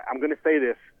 Brandon, I'm going to say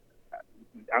this.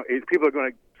 People are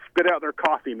going to spit out their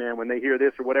coffee, man, when they hear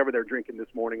this or whatever they're drinking this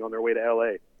morning on their way to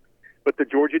L.A. But the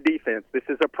Georgia defense, this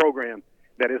is a program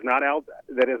that is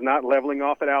not leveling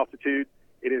off at altitude.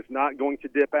 It is not going to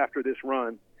dip after this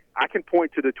run. I can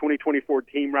point to the 2024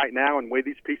 team right now and the way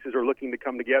these pieces are looking to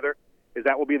come together is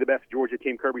that will be the best Georgia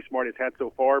team Kirby Smart has had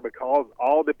so far because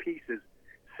all the pieces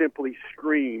simply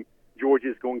scream Georgia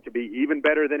is going to be even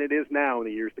better than it is now in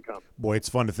the years to come. Boy, it's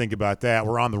fun to think about that.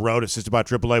 We're on the road. It's just about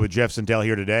AAA with Jeff Sentell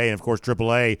here today. And, of course,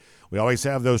 AAA, we always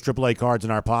have those AAA cards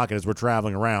in our pocket as we're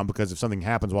traveling around because if something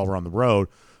happens while we're on the road,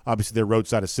 obviously their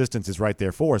roadside assistance is right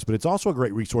there for us. But it's also a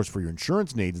great resource for your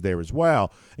insurance needs there as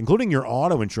well, including your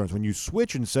auto insurance. When you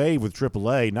switch and save with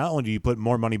AAA, not only do you put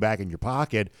more money back in your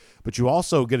pocket, but you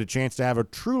also get a chance to have a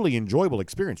truly enjoyable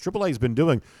experience. AAA has been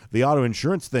doing the auto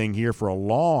insurance thing here for a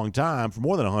long time, for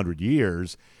more than 100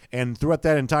 years. And throughout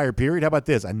that entire period, how about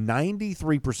this? A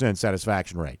 93%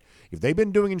 satisfaction rate. If they've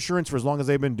been doing insurance for as long as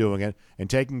they've been doing it and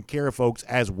taking care of folks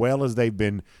as well as they've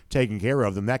been taking care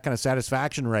of them, that kind of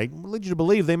satisfaction rate will lead you to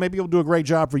believe they may be able to do a great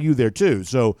job for you there too.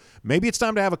 So maybe it's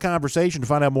time to have a conversation to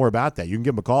find out more about that. You can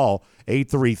give them a call,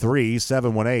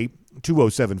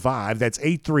 833-718-2075. That's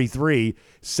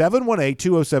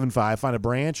 833-718-2075. Find a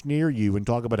branch near you and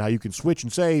talk about how you can switch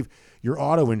and save your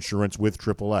auto insurance with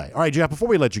AAA. All right, Jeff, before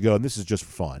we let you go, and this is just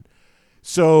for fun.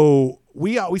 So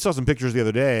we saw some pictures the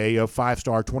other day of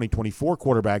five-star 2024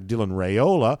 quarterback Dylan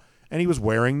Raiola, and he was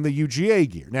wearing the UGA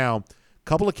gear. Now, a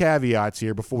couple of caveats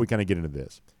here before we kind of get into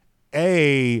this.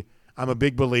 A, I'm a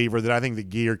big believer that I think that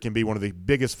gear can be one of the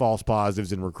biggest false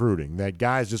positives in recruiting, that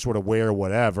guys just sort of wear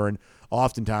whatever, and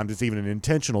oftentimes it's even an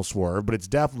intentional swerve, but it's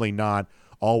definitely not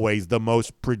always the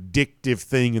most predictive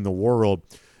thing in the world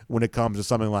when it comes to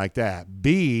something like that.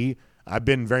 B, I've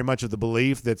been very much of the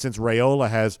belief that since Raiola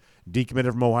has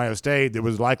decommitted from Ohio State, there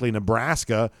was likely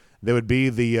Nebraska that would be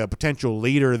the potential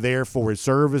leader there for his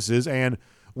services. And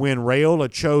when Raiola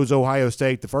chose Ohio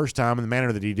State the first time in the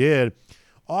manner that he did,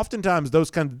 oftentimes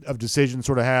those kind of decisions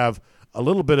sort of have a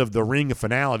little bit of the ring of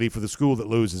finality for the school that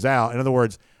loses out. In other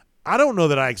words, I don't know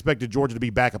that I expected Georgia to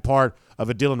be back a part of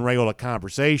a Dylan Raiola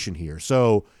conversation here.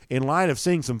 So in light of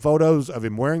seeing some photos of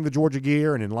him wearing the Georgia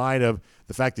gear and in light of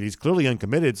the fact that he's clearly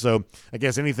uncommitted, so I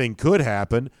guess anything could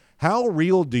happen, how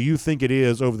real do you think it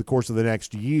is over the course of the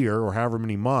next year or however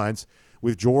many months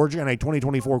with Georgia and a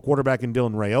 2024 quarterback in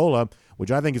Dylan Raiola,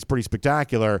 which I think is pretty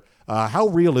spectacular? How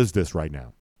real is this right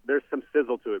now? There's some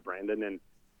sizzle to it, Brandon, and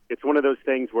it's one of those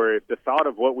things where if the thought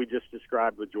of what we just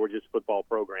described with Georgia's football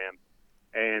program,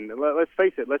 and let's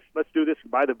face it, let's do this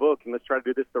by the book and let's try to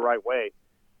do this the right way.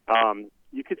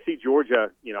 You could see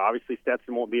Georgia, obviously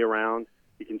Stetson won't be around.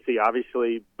 You can see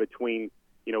obviously between,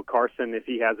 Carson, if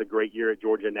he has a great year at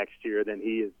Georgia next year, then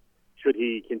should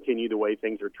he continue the way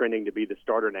things are trending to be the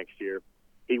starter next year,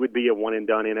 he would be a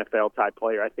one-and-done NFL type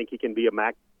player. I think he can be a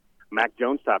Mac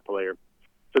Jones type player.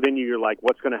 So then you're like,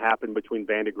 what's going to happen between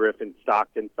Vandegrift and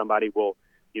Stockton? Somebody will,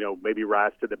 maybe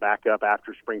rise to the backup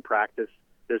after spring practice.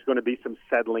 There's going to be some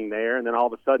settling there, and then all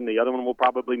of a sudden the other one will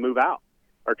probably move out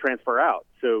or transfer out.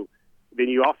 So then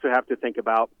you also have to think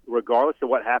about, regardless of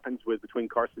what happens between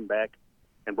Carson Beck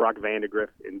and Brock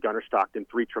Vandegrift and Gunnar Stockton,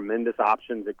 three tremendous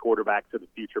options at quarterbacks of the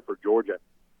future for Georgia.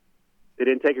 They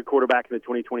didn't take a quarterback in the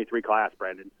 2023 class,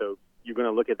 Brandon. So you're going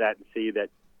to look at that and see that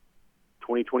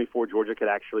 2024 Georgia could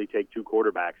actually take two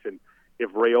quarterbacks. And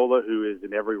if Raiola, who is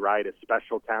in every right a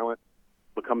special talent,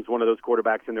 becomes one of those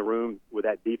quarterbacks in the room with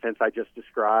that defense I just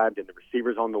described and the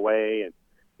receivers on the way and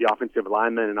the offensive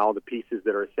linemen and all the pieces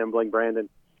that are assembling, Brandon,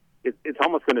 it's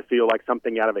almost going to feel like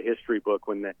something out of a history book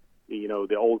when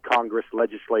the old Congress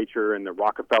legislature and the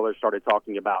Rockefellers started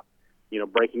talking about,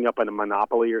 breaking up a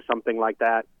monopoly or something like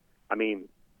that. I mean,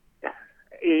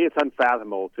 it's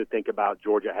unfathomable to think about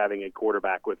Georgia having a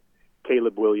quarterback with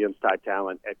Caleb Williams type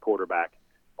talent at quarterback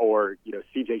or,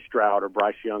 C.J. Stroud or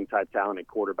Bryce Young type talent at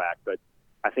quarterback. But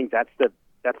I think that's the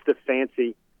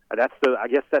fancy. I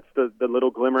guess that's the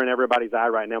little glimmer in everybody's eye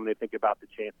right now when they think about the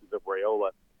chances of Raiola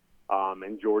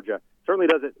and Georgia.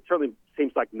 Certainly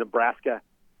seems like Nebraska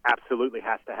absolutely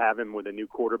has to have him with a new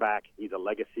quarterback. He's a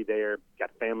legacy there, got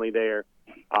family there.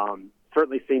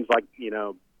 Certainly seems like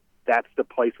that's the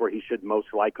place where he should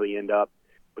most likely end up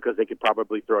because they could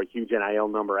probably throw a huge NIL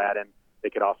number at him.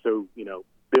 They could also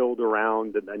build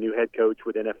around a new head coach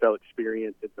with NFL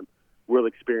experience and some real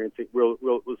experience, real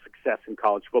success in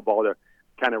college football to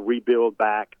kind of rebuild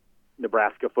back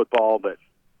Nebraska football. But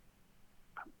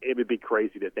it would be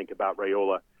crazy to think about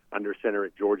Raiola under center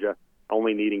at Georgia,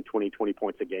 only needing 20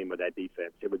 points a game with that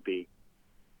defense. It would be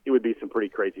some pretty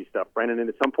crazy stuff, Brandon. And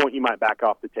at some point you might back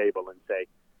off the table and say,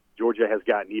 Georgia has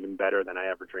gotten even better than I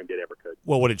ever dreamed it ever could.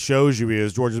 Well, what it shows you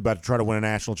is Georgia's about to try to win a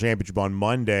national championship on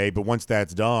Monday, but once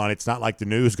that's done, it's not like the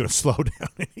news is going to slow down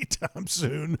anytime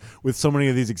soon with so many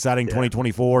of these exciting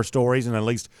 2024 stories and at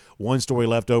least one story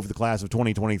left over the class of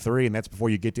 2023, and that's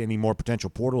before you get to any more potential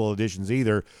portal additions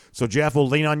either. So, Jeff, we'll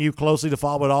lean on you closely to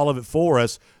follow all of it for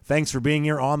us. Thanks for being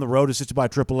here on the road, assisted by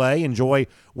AAA. Enjoy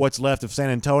what's left of San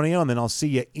Antonio, and then I'll see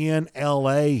you in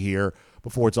L.A. here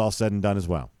before it's all said and done as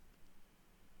well.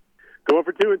 Going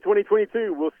for 2 in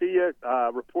 2022. We'll see you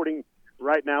reporting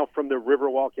right now from the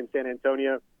Riverwalk in San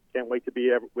Antonio. Can't wait to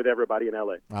be with everybody in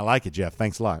L.A. I like it, Jeff.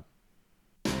 Thanks a lot.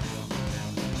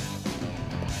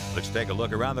 Let's take a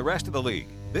look around the rest of the league.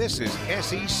 This is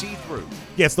SEC Through.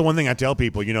 Yeah, it's the one thing I tell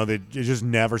people, that it just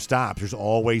never stops. There's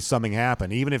always something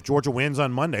happen. Even if Georgia wins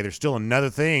on Monday, there's still another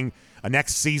thing, a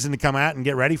next season to come out and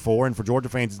get ready for. And for Georgia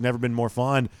fans, it's never been more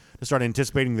fun to start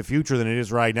anticipating the future than it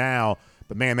is right now.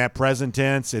 But, man, that present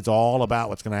tense, it's all about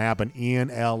what's going to happen in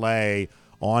L.A.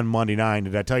 on Monday night.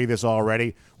 Did I tell you this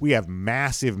already? We have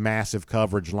massive, massive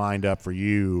coverage lined up for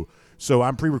you. So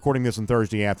I'm pre-recording this on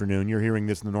Thursday afternoon. You're hearing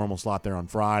this in the normal slot there on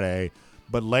Friday.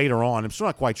 But later on, I'm still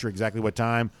not quite sure exactly what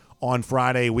time. On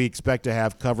Friday, we expect to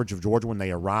have coverage of Georgia when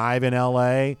they arrive in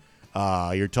L.A.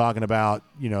 You're talking about,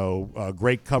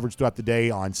 great coverage throughout the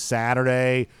day on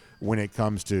Saturday when it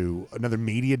comes to another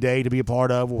media day to be a part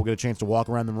of. We'll get a chance to walk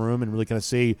around the room and really kind of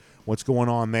see what's going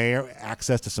on there,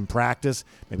 access to some practice.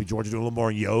 Maybe Georgia do a little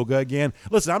more yoga again.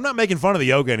 Listen, I'm not making fun of the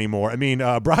yoga anymore. I mean,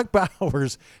 Brock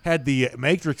Bowers had the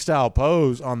Matrix-style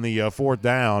pose on the fourth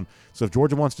down. So if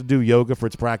Georgia wants to do yoga for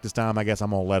its practice time, I guess I'm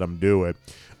going to let them do it.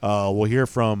 We'll hear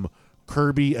from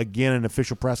Kirby again in an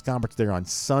official press conference there on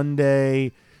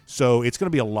Sunday. So it's going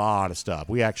to be a lot of stuff.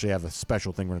 We actually have a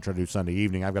special thing we're going to try to do Sunday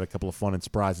evening. I've got a couple of fun and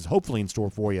surprises hopefully in store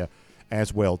for you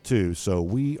as well, too. So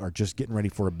we are just getting ready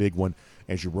for a big one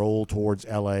as you roll towards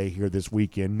L.A. here this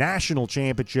weekend. National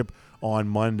championship on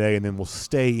Monday, and then we'll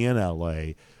stay in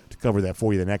L.A. to cover that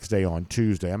for you the next day on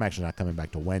Tuesday. I'm actually not coming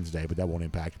back to Wednesday, but that won't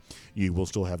impact you. We'll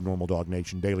still have normal Dog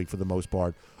Nation Daily for the most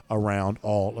part around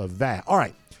all of that. All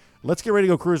right, let's get ready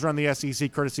to go cruise around the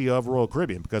SEC courtesy of Royal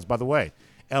Caribbean because, by the way,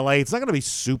 L.A., it's not going to be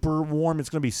super warm. It's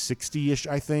going to be 60-ish,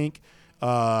 I think.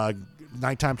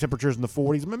 Nighttime temperatures in the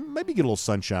 40s. Maybe get a little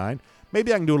sunshine.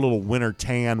 Maybe I can do a little winter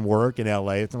tan work in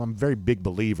L.A. I'm a very big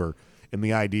believer in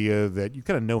the idea that you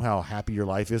kind of know how happy your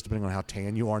life is depending on how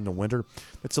tan you are in the winter.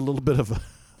 It's a little bit of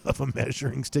a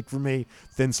measuring stick for me,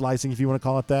 thin slicing if you want to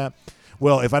call it that.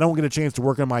 Well, if I don't get a chance to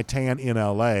work on my tan in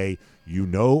L.A., you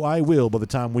know I will by the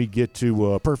time we get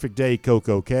to Perfect Day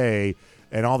Coco Cay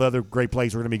and all the other great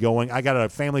places we're going to be going. I got a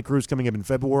family cruise coming up in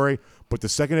February, but the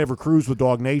second ever cruise with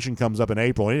Dog Nation comes up in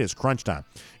April, and it is crunch time.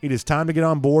 It is time to get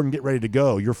on board and get ready to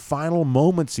go. Your final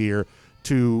moments here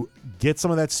to get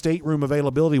some of that stateroom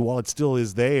availability while it still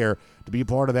is there to be a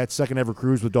part of that second ever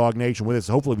cruise with Dog Nation with us.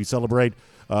 Hopefully we celebrate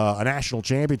a national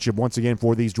championship once again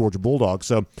for these Georgia Bulldogs.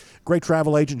 So great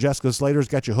travel agent Jessica Slater's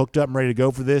got you hooked up and ready to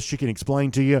go for this. She can explain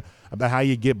to you about how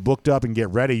you get booked up and get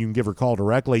ready. You can give her a call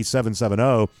directly,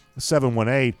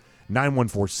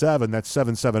 770-718-9147. That's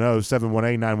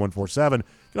 770-718-9147. You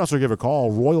can also give her a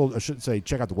call.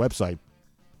 Check out the website,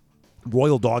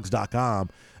 royaldogs.com.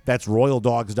 That's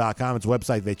royaldogs.com. It's a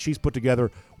website that she's put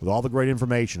together with all the great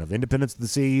information of Independence of the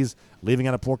Seas, leaving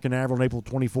out of Port Canaveral on April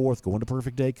 24th, going to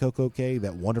Perfect Day Coco Cay,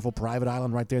 that wonderful private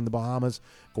island right there in the Bahamas,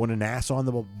 going to Nassau in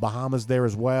the Bahamas there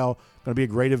as well. Going to be a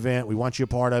great event. We want you a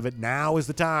part of it. Now is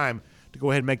the time to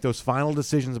go ahead and make those final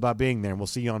decisions about being there, and we'll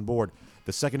see you on board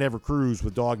the second ever cruise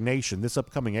with Dog Nation this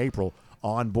upcoming April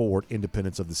on board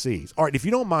Independence of the Seas. All right, if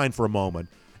you don't mind for a moment,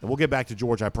 and we'll get back to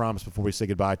Georgia, I promise, before we say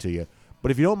goodbye to you. But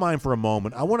if you don't mind for a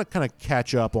moment, I want to kind of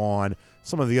catch up on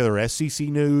some of the other SEC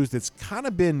news that's kind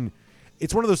of been –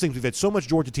 it's one of those things. We've had so much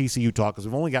Georgia TCU talk because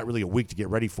we've only got really a week to get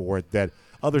ready for it that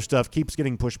other stuff keeps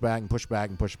getting pushed back and pushed back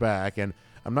and pushed back. And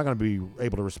I'm not going to be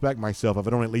able to respect myself if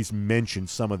I don't at least mention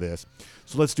some of this.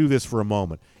 So let's do this for a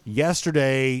moment.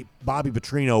 Yesterday, Bobby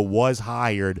Petrino was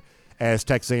hired as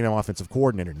Texas A&M offensive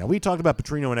coordinator. Now, we talked about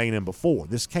Petrino and A&M before.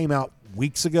 This came out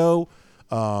weeks ago.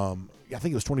 I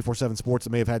think it was 24/7 Sports that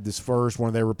may have had this first, one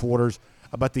of their reporters,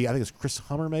 about I think it was Chris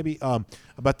Hummer maybe,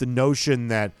 about the notion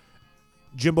that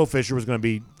Jimbo Fisher was going to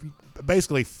be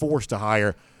basically forced to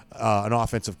hire an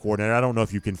offensive coordinator. I don't know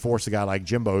if you can force a guy like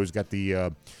Jimbo who's got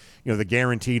the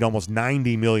guaranteed almost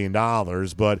 $90 million,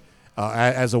 but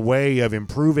as a way of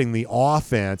improving the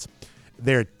offense,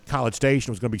 there at College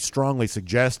Station was going to be strongly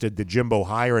suggested that Jimbo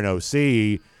hire an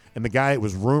OC And the guy it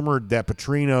was rumored that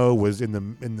Petrino was in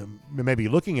the maybe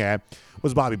looking at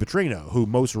was Bobby Petrino, who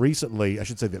most recently, I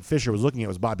should say that Fisher was looking at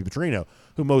was Bobby Petrino,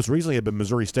 who most recently had been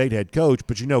Missouri State head coach,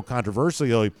 but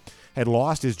controversially had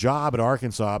lost his job at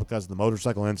Arkansas because of the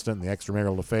motorcycle incident and the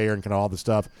extramarital affair and kind of all the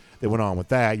stuff that went on with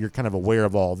that. You're kind of aware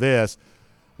of all this.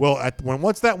 Well,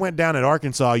 once that went down at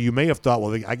Arkansas, you may have thought,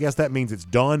 well, I guess that means it's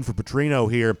done for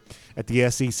Petrino here at the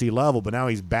SEC level, but now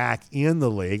he's back in the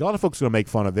league. A lot of folks are going to make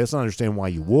fun of this. I understand why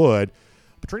you would.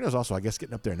 Petrino's also, I guess,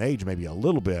 getting up there in age maybe a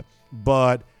little bit,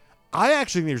 but I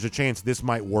actually think there's a chance this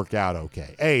might work out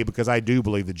okay. A, because I do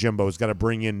believe that Jimbo's got to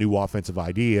bring in new offensive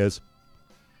ideas.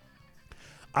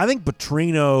 I think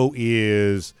Petrino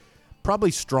is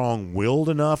probably strong-willed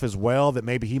enough as well that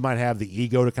maybe he might have the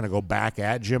ego to kind of go back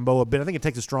at Jimbo a bit. I think it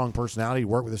takes a strong personality to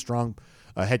work with a strong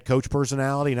head coach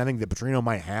personality, and I think that Petrino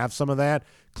might have some of that.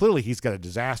 Clearly, he's got a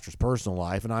disastrous personal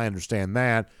life, and I understand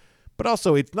that. But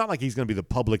also, it's not like he's going to be the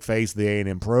public face of the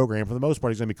A&M program. For the most part,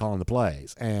 he's going to be calling the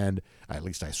plays, and at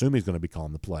least I assume he's going to be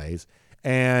calling the plays.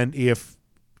 And if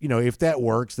that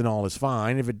works, then all is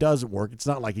fine. If it doesn't work, it's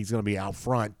not like he's going to be out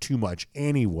front too much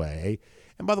anyway.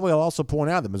 And by the way, I'll also point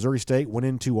out that Missouri State went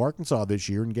into Arkansas this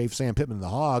year and gave Sam Pittman and the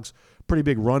Hogs a pretty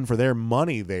big run for their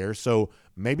money there. So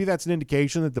maybe that's an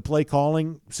indication that the play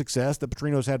calling success that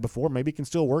Petrino's had before maybe can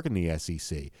still work in the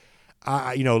SEC.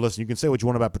 Listen, you can say what you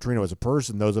want about Petrino as a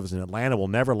person. Those of us in Atlanta will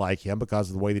never like him because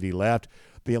of the way that he left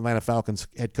the Atlanta Falcons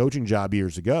head coaching job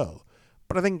years ago.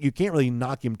 But I think you can't really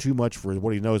knock him too much for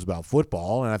what he knows about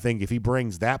football. And I think if he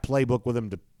brings that playbook with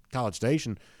him to College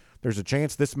Station, there's a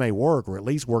chance this may work, or at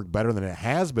least work better than it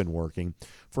has been working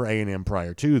for A&M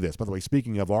prior to this. By the way,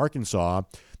 speaking of Arkansas,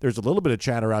 there's a little bit of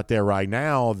chatter out there right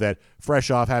now that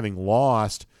fresh off having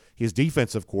lost his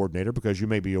defensive coordinator, because you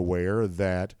may be aware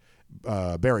that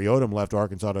Barry Odom left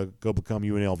Arkansas to go become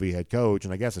UNLV head coach.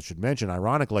 And I guess I should mention,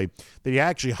 ironically, that he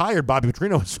actually hired Bobby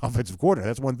Petrino as offensive coordinator.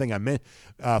 That's one thing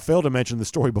I failed to mention in the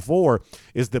story before,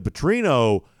 is that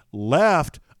Petrino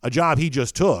left a job he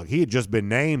just took. He had just been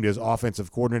named as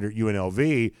offensive coordinator at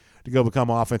UNLV to go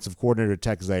become offensive coordinator at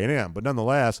Texas A&M. But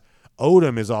nonetheless,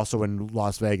 Odom is also in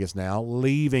Las Vegas now,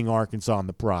 leaving Arkansas in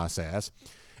the process.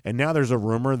 And now there's a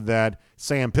rumor that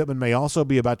Sam Pittman may also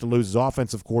be about to lose his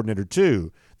offensive coordinator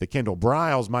too. That Kendall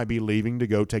Briles might be leaving to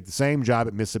go take the same job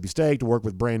at Mississippi State to work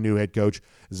with brand new head coach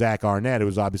Zach Arnett, who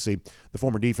was obviously the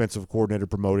former defensive coordinator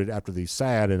promoted after the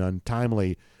sad and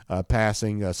untimely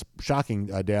shocking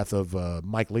death of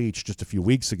Mike Leach just a few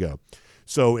weeks ago.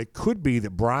 So it could be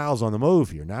that Briles on the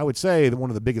move here. Now, I would say that one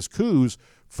of the biggest coups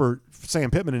for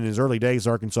Sam Pittman in his early days as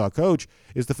Arkansas coach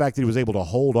is the fact that he was able to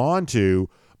hold on to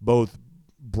both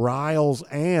Briles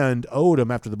and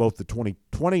Odom after both the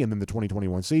 2020 and then the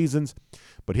 2021 seasons.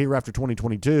 But here after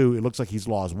 2022, it looks like he's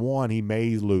lost one. He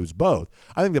may lose both.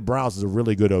 I think that Briles is a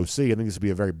really good OC. I think this would be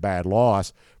a very bad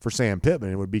loss for Sam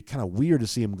Pittman. It would be kind of weird to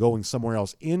see him going somewhere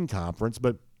else in conference,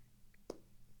 but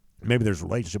maybe there's a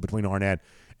relationship between Arnett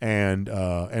and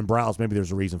Briles. Maybe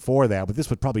there's a reason for that, but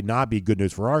this would probably not be good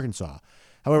news for Arkansas.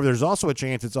 However, there's also a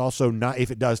chance it's also not,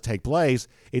 if it does take place,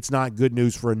 it's not good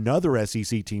news for another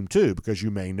SEC team too, because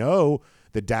you may know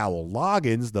that Dowell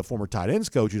Loggins, the former tight ends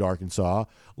coach at Arkansas,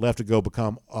 left to go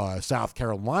become South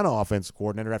Carolina offensive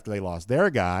coordinator after they lost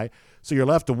their guy. So you're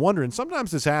left to wonder, and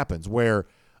sometimes this happens, where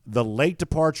the late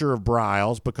departure of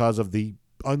Briles because of the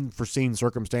unforeseen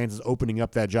circumstances opening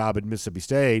up that job at Mississippi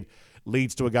State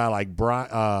leads to a guy like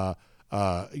the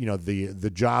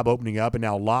job opening up, and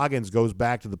now Loggins goes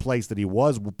back to the place that he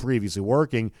was previously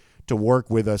working to work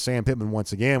with Sam Pittman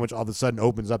once again, which all of a sudden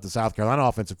opens up the South Carolina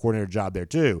offensive coordinator job there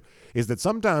too. Is that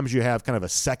sometimes you have kind of a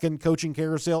second coaching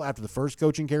carousel after the first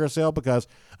coaching carousel because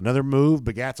another move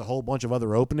begats a whole bunch of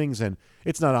other openings, and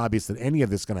it's not obvious that any of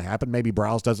this is going to happen. Maybe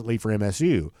Briles doesn't leave for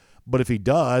MSU, but if he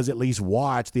does, at least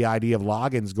watch the idea of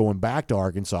Loggins going back to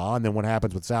Arkansas, and then what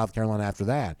happens with South Carolina after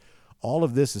that. All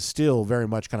of this is still very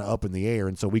much kind of up in the air,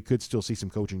 and so we could still see some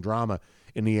coaching drama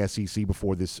in the SEC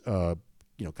before this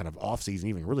kind of offseason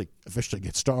even really officially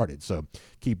gets started. So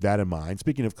keep that in mind.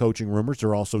 Speaking of coaching rumors, there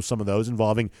are also some of those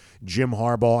involving Jim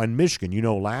Harbaugh and Michigan. You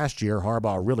know, last year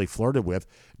Harbaugh really flirted with,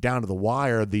 down to the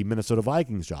wire, the Minnesota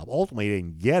Vikings job. Ultimately, he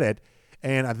didn't get it,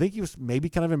 and I think he was maybe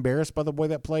kind of embarrassed by the way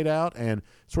that played out and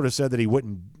sort of said that he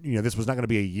wouldn't, this was not going to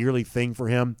be a yearly thing for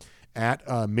him at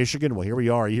Michigan. Well, here we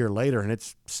are a year later, and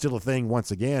it's still a thing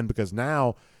once again because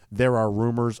now there are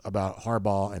rumors about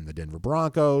Harbaugh and the Denver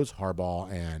Broncos,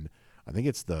 Harbaugh and I think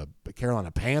it's the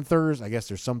Carolina Panthers. I guess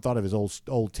there's some thought of his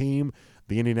old team,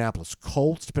 the Indianapolis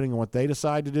Colts, depending on what they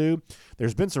decide to do.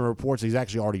 There's been some reports he's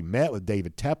actually already met with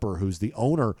David Tepper, who's the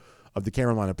owner of the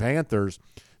Carolina Panthers.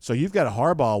 So you've got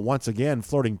Harbaugh once again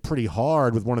flirting pretty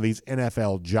hard with one of these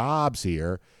NFL jobs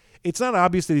here. it's not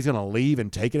obvious that he's going to leave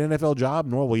and take an NFL job,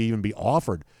 nor will he even be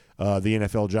offered the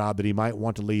NFL job that he might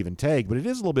want to leave and take. But it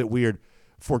is a little bit weird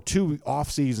for 2 off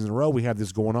seasons in a row we have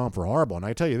this going on for Harbaugh. And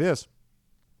I tell you this,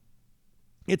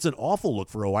 it's an awful look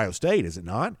for Ohio State, is it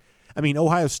not? I mean,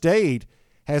 Ohio State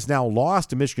has now lost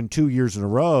to Michigan 2 years in a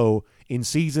row in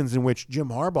seasons in which Jim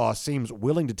Harbaugh seems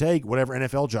willing to take whatever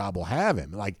NFL job will have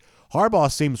him. Like,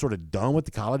 Harbaugh seems sort of done with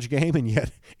the college game, and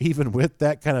yet even with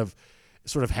that kind of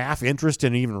sort of half interest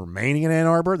in even remaining in Ann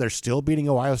Arbor, they're still beating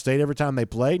Ohio State every time they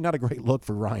play. Not a great look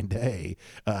for Ryan Day.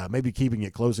 Maybe keeping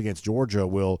it close against Georgia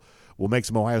will make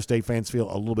some Ohio State fans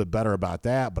feel a little bit better about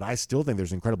that, but I still think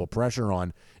there's incredible pressure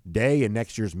on Day in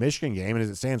next year's Michigan game, and as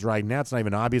it stands right now, it's not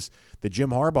even obvious that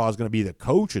Jim Harbaugh is going to be the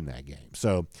coach in that game.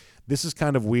 So this is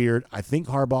kind of weird. I think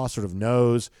Harbaugh sort of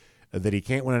knows that he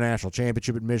can't win a national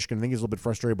championship at Michigan. I think he's a little bit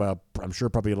frustrated by, I'm sure,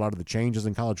 probably a lot of the changes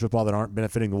in college football that aren't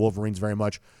benefiting the Wolverines very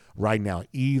much right now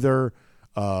either.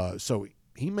 So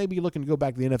he may be looking to go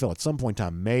back to the NFL at some point in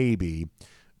time, maybe.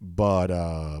 But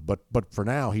for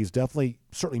now, he's definitely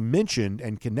certainly mentioned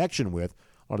and connection with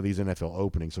a lot of these NFL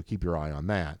openings, so keep your eye on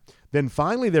that. Then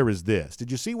finally there is this.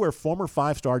 Did you see where former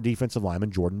 5-star defensive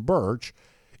lineman Jordan Burch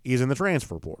is in the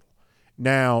transfer portal?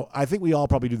 Now, I think we all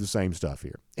probably do the same stuff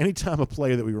here. Anytime a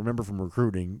player that we remember from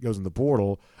recruiting goes in the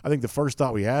portal, I think the first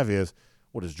thought we have is,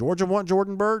 well, does Georgia want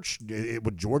Jordan Burch?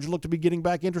 Would Georgia look to be getting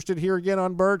back interested here again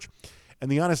on Burch?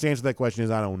 And the honest answer to that question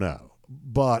is I don't know.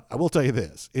 But I will tell you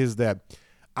this, is that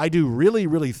I do really,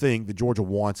 really think that Georgia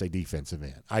wants a defensive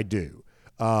end. I do.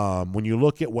 When you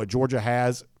look at what Georgia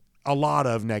has a lot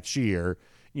of next year,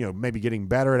 maybe getting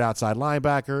better at outside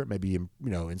linebacker, maybe,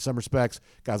 in some respects,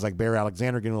 guys like Bear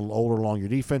Alexander getting a little older along your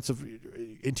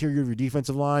interior of your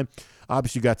defensive line.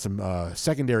 Obviously, you got some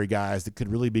secondary guys that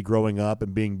could really be growing up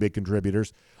and being big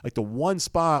contributors. Like the one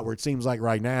spot where it seems like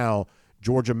right now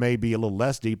Georgia may be a little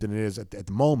less deep than it is at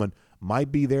the moment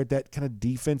might be there at that kind of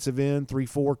defensive end,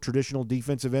 3-4 traditional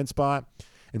defensive end spot.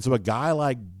 And so a guy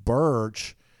like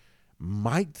Burch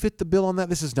might fit the bill on that.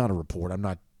 This is not a report. I'm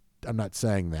not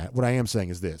saying that. What I am saying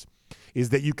is this, is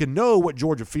that you can know what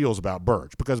Georgia feels about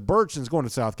Burch, because Burch, since going to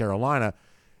South Carolina,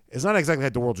 has not exactly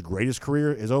had the world's greatest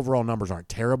career. His overall numbers aren't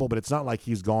terrible, but it's not like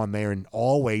he's gone there and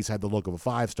always had the look of a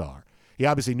 5-star. He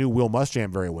obviously knew Will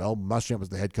Muschamp very well. Muschamp was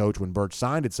the head coach when Burch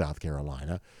signed at South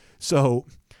Carolina. So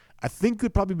I think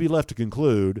could probably be left to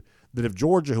conclude that if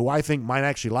Georgia, who I think might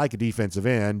actually like a defensive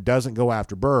end, doesn't go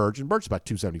after Burch, and Burch's about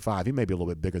 275. He may be a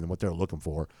little bit bigger than what they're looking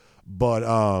for. But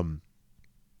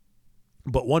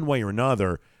one way or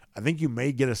another, I think you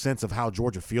may get a sense of how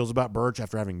Georgia feels about Burch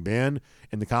after having been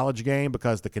in the college game,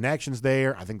 because the connection's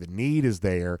there. I think the need is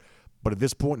there. But at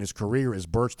this point in his career, is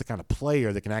Burch the kind of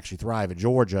player that can actually thrive at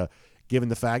Georgia, given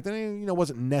the fact that he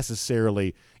wasn't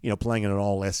necessarily playing at an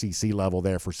all SEC level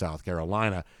there for South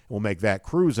Carolina? We'll make that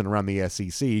cruising around the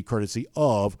SEC courtesy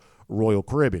of Royal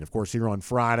Caribbean. Of course, here on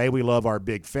Friday, we love our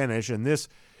big finish, and this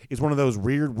is one of those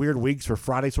weird weeks where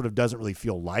Friday sort of doesn't really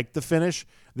feel like the finish.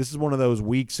 This is one of those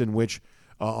weeks in which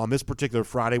on this particular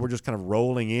Friday, we're just kind of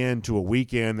rolling into a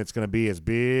weekend that's going to be as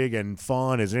big and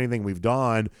fun as anything we've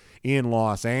done in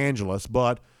Los Angeles,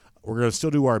 but we're going to still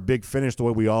do our big finish the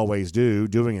way we always do,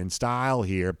 doing it in style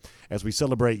here as we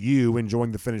celebrate you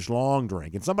enjoying the Finish Long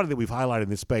Drink. And somebody that we've highlighted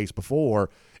in this space before,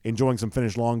 enjoying some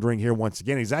Finish Long Drink here once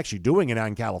again. He's actually doing it out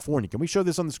in California. Can we show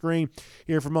this on the screen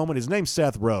here for a moment? His name's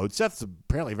Seth Rhodes. Seth's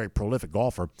apparently a very prolific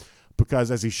golfer,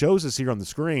 because as he shows us here on the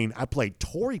screen, I played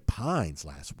Torrey Pines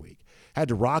last week. Had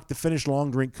to rock the Finish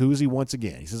Long Drink koozie once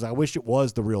again. He says, I wish it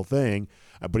was the real thing,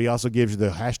 but he also gives you the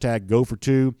hashtag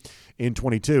 #GoFor2 in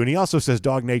 22. And he also says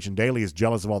Dog Nation Daily is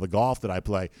jealous of all the golf that I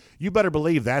play. You better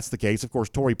believe that's the case. Of course,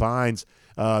 Torrey Pines,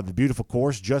 the beautiful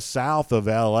course just south of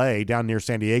L.A., down near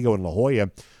San Diego and La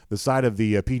Jolla, the site of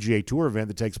the PGA Tour event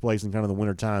that takes place in kind of the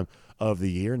wintertime of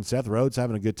the year. And Seth Rhodes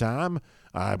having a good time.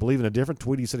 I believe in a different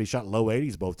tweet, he said he shot low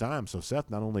 80s both times. So Seth,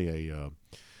 not only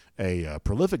a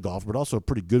prolific golfer, but also a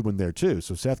pretty good one there too.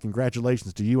 So Seth,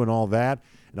 congratulations to you and all that.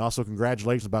 And also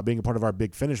congratulations about being a part of our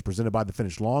big finish presented by the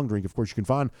Finish Long Drink. Of course, you can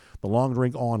find the Long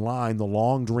Drink online,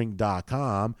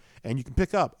 thelongdrink.com, and you can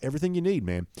pick up everything you need,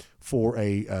 man, for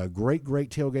a great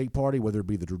tailgate party, whether it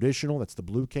be the traditional, that's the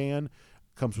blue can,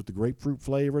 comes with the grapefruit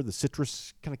flavor, the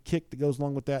citrus kind of kick that goes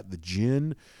along with that, the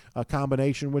gin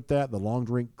combination with that, the Long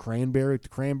Drink cranberry,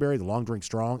 the Long Drink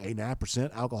Strong,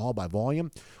 8.5% alcohol by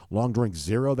volume, Long Drink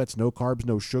Zero, that's no carbs,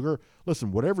 no sugar.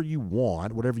 Listen, whatever you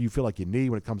want, whatever you feel like you need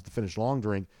when it comes to Finish Long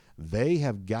Drink, they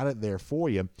have got it there for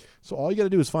you. So all you got to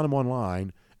do is find them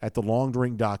online at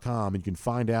thelongdrink.com, and you can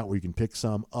find out where you can pick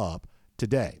some up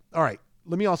today. All right,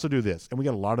 let me also do this, and we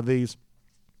got a lot of these.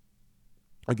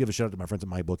 I'll give a shout out to my friends at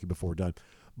MyBookie before we're done.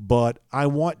 But I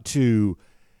want to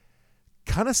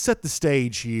kind of set the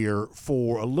stage here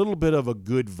for a little bit of a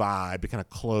good vibe to kind of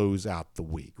close out the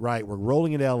week, right? We're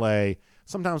rolling in L.A.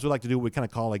 Sometimes we like to do what we kind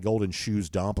of call a golden shoes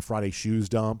dump, a Friday shoes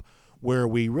dump, where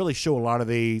we really show a lot of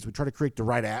these. We try to create the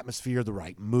right atmosphere, the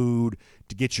right mood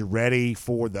to get you ready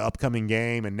for the upcoming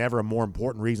game, and never a more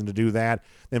important reason to do that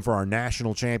than for our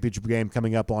national championship game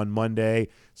coming up on Monday.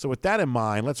 So with that in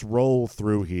mind, let's roll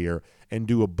through here and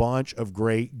do a bunch of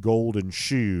great golden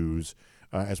shoes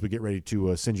as we get ready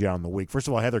to send you out on the week. First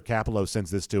of all, Heather Capello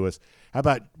sends this to us. How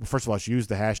about, first of all, she used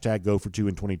the hashtag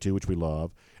 #GoFor2in22, which we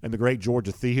love, and the Great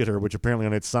Georgia Theater, which apparently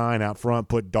on its sign out front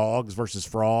put dogs versus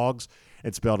frogs.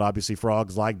 It's spelled, obviously,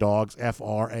 frogs like dogs,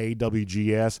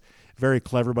 FRAWGS. Very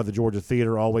clever by the Georgia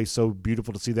Theater. Always so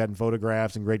beautiful to see that in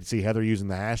photographs, and great to see Heather using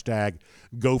the hashtag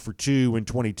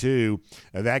 #GoFor2in22.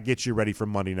 That gets you ready for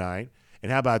Monday night.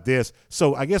 And how about this?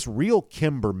 So I guess Real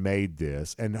Kimber made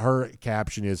this, and her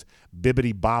caption is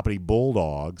Bibbity Boppity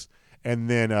Bulldogs. And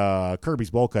then Kirby's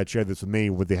Bowl Cut shared this with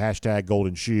me with the hashtag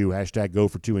Golden Shoe, hashtag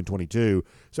 #GoFor2in22.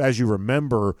 So as you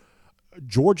remember,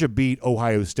 Georgia beat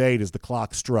Ohio State as the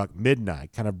clock struck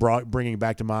midnight, kind of bringing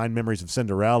back to mind memories of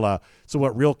Cinderella. So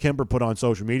what Real Kimber put on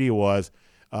social media was,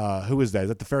 who is that? Is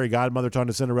that the fairy godmother talking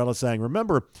to Cinderella saying,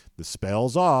 remember, the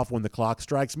spell's off when the clock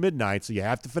strikes midnight, so you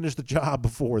have to finish the job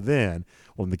before then.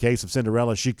 Well, in the case of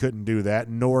Cinderella, she couldn't do that,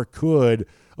 nor could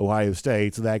Ohio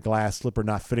State, so that glass slipper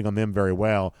not fitting on them very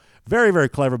well. Very, very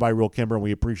clever by Real Kimber, and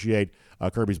we appreciate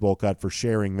Kirby's Bowl Cut for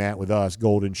sharing that with us.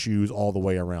 Golden shoes all the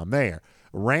way around there.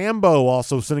 Rambo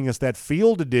also sending us that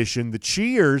field edition, the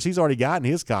Cheers. He's already gotten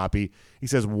his copy. He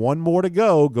says one more to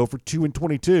go. Go for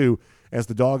 2-22 as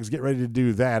the Dogs get ready to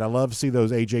do that. I love to see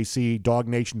those AJC Dog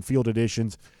Nation field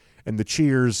editions and the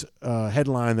Cheers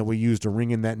headline that we used to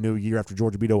ring in that new year after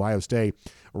Georgia beat Ohio State.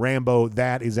 Rambo,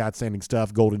 that is outstanding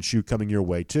stuff. Golden shoe coming your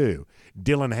way too.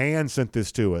 Dylan Hand sent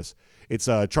this to us. It's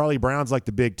Charlie Brown's like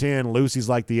the Big Ten, Lucy's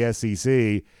like the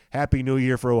SEC. Happy New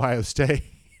Year for Ohio State.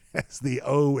 As the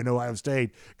O in Ohio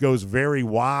State goes very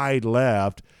wide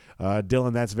left.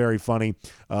 Dylan, that's very funny.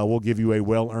 We'll give you a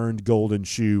well-earned golden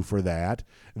shoe for that.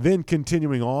 Then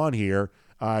continuing on here,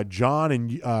 John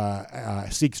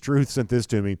and Seeks Truth sent this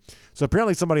to me. So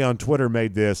apparently somebody on Twitter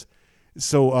made this.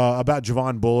 So about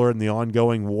Javon Bullard and the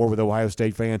ongoing war with Ohio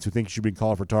State fans who think he should be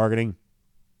called for targeting.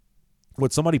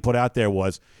 What somebody put out there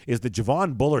is that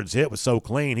Javon Bullard's hit was so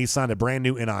clean, he signed a brand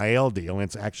new NIL deal, and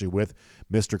it's actually with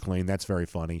Mr. Clean. That's very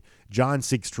funny. John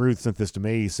Seeks Truth sent this to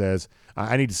me. He says,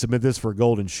 I need to submit this for a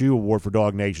Golden Shoe Award for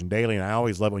Dog Nation Daily, and I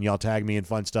always love it when y'all tag me in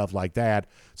fun stuff like that.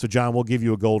 So, John, we'll give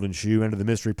you a Golden Shoe, and to the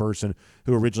mystery person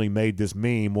who originally made this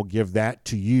meme, we'll give that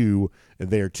to you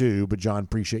there, too. But, John,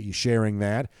 appreciate you sharing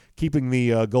that. Keeping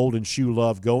the Golden Shoe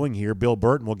love going here, Bill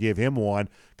Burton will give him one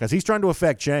because he's trying to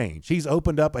affect change. He's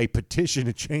opened up a petition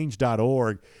at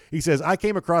change.org. He says, I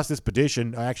came across this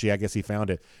petition. Actually, I guess he found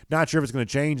it. Not sure if it's going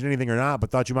to change anything or not, but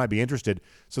thought you might be interested.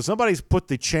 So somebody's put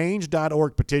the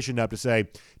change.org petition up to say,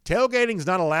 tailgating's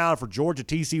not allowed for Georgia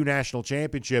TCU National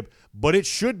Championship, but it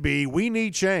should be. We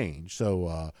need change.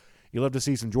 So you love to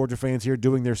see some Georgia fans here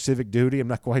doing their civic duty. I'm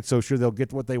not quite so sure they'll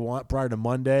get what they want prior to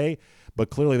Monday, but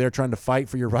clearly they're trying to fight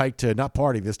for your right to not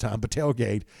party this time, but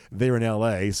tailgate there in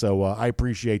L.A. So I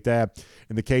appreciate that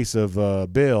in the case of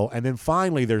Bill. And then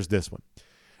finally there's this one.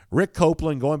 Rick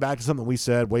Copeland, going back to something we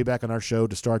said way back on our show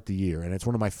to start the year, and it's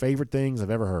one of my favorite things I've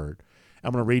ever heard.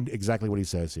 I'm going to read exactly what he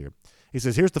says here. He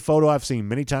says, here's the photo I've seen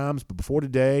many times, but before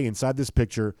today, inside this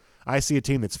picture, I see a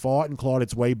team that's fought and clawed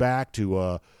its way back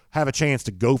to have a chance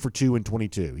to go for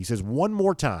 2-22. He says, one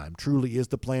more time truly is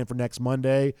the plan for next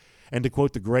Monday. And to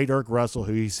quote the great Irk Russell,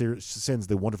 who he sends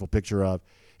the wonderful picture of,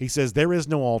 he says, there is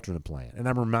no alternate plan. And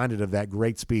I'm reminded of that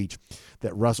great speech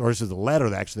that Russell, or this is the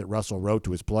letter actually that Russell wrote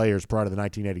to his players prior to the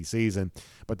 1980 season.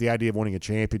 But the idea of winning a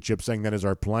championship, saying that is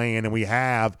our plan, and we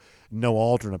have no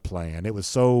alternate plan. It was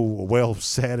so well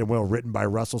said and well written by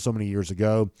Russell so many years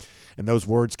ago. And those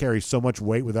words carry so much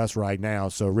weight with us right now.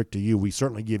 So, Rick, to you, we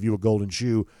certainly give you a golden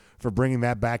shoe for bringing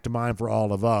that back to mind for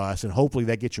all of us. And hopefully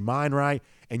that gets your mind right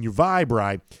and your vibe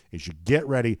right as you get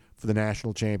ready for the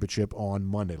national championship on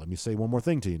Monday. Let me say one more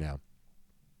thing to you now.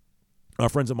 Our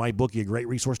friends at MyBookie, a great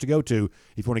resource to go to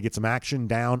if you want to get some action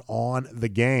down on the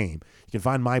game. You can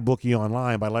find MyBookie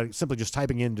online by simply just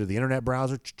typing into the internet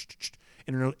browser.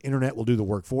 Internet will do the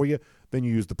work for you. Then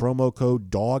you use the promo code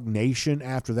DOGNATION.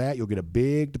 After that, you'll get a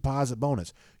big deposit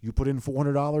bonus. You put in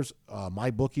 $400,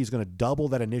 MyBookie is going to double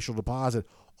that initial deposit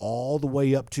all the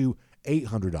way up to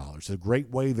 $800. It's a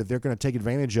great way that they're going to take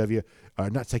advantage of you.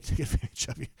 Not take advantage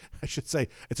of you, I should say.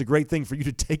 It's a great thing for you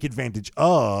to take advantage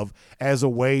of as a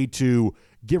way to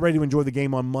Get ready to enjoy the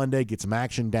game on Monday, get some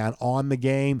action down on the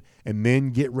game, and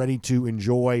then get ready to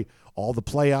enjoy all the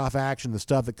playoff action, the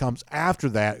stuff that comes after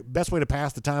that. Best way to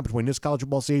pass the time between this college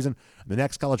football season and the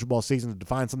next college football season is to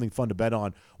find something fun to bet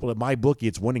on. Well, at MyBookie,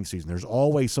 it's winning season. There's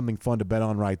always something fun to bet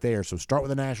on right there. So start with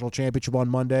the national championship on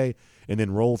Monday and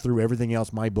then roll through everything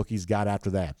else MyBookie's got after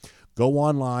that. Go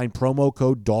online, promo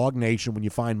code DogNation when you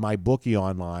find MyBookie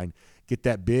online. Get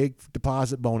that big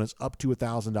deposit bonus up to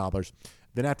 $1,000.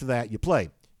 Then after that, you play,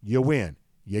 you win,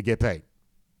 you get paid.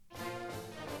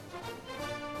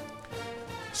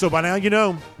 So by now you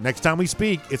know, next time we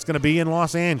speak, it's going to be in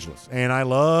Los Angeles. And I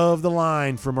love the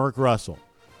line from Merk Russell.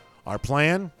 Our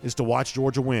plan is to watch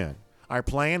Georgia win. Our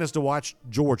plan is to watch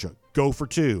Georgia go for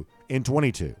 2 in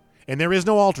 22. And there is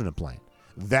no alternate plan.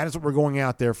 That is what we're going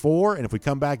out there for. And if we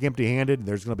come back empty-handed,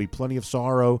 there's going to be plenty of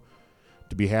sorrow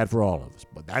to be had for all of us.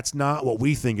 But that's not what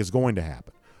we think is going to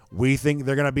happen. We think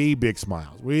they're going to be big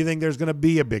smiles. We think there's going to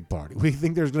be a big party. We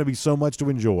think there's going to be so much to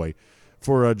enjoy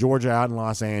for Georgia out in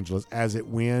Los Angeles as it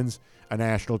wins a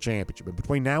national championship. But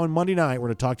between now and Monday night, we're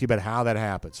going to talk to you about how that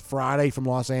happens. Friday from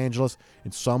Los Angeles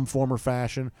in some form or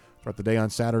fashion. Throughout the day on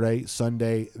Saturday,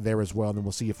 Sunday there as well. And then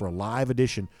we'll see you for a live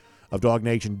edition of Dog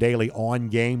Nation Daily on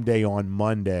game day on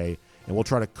Monday. And we'll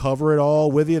try to cover it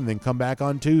all with you and then come back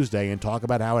on Tuesday and talk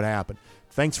about how it happened.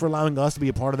 Thanks for allowing us to be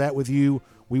a part of that with you.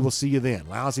 We will see you then.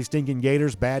 Lousy, stinking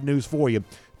Gators, bad news for you.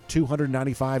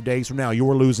 295 days from now,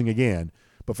 you're losing again.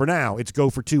 But for now, it's go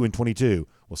for 2 in 22.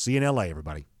 We'll see you in L.A.,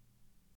 everybody.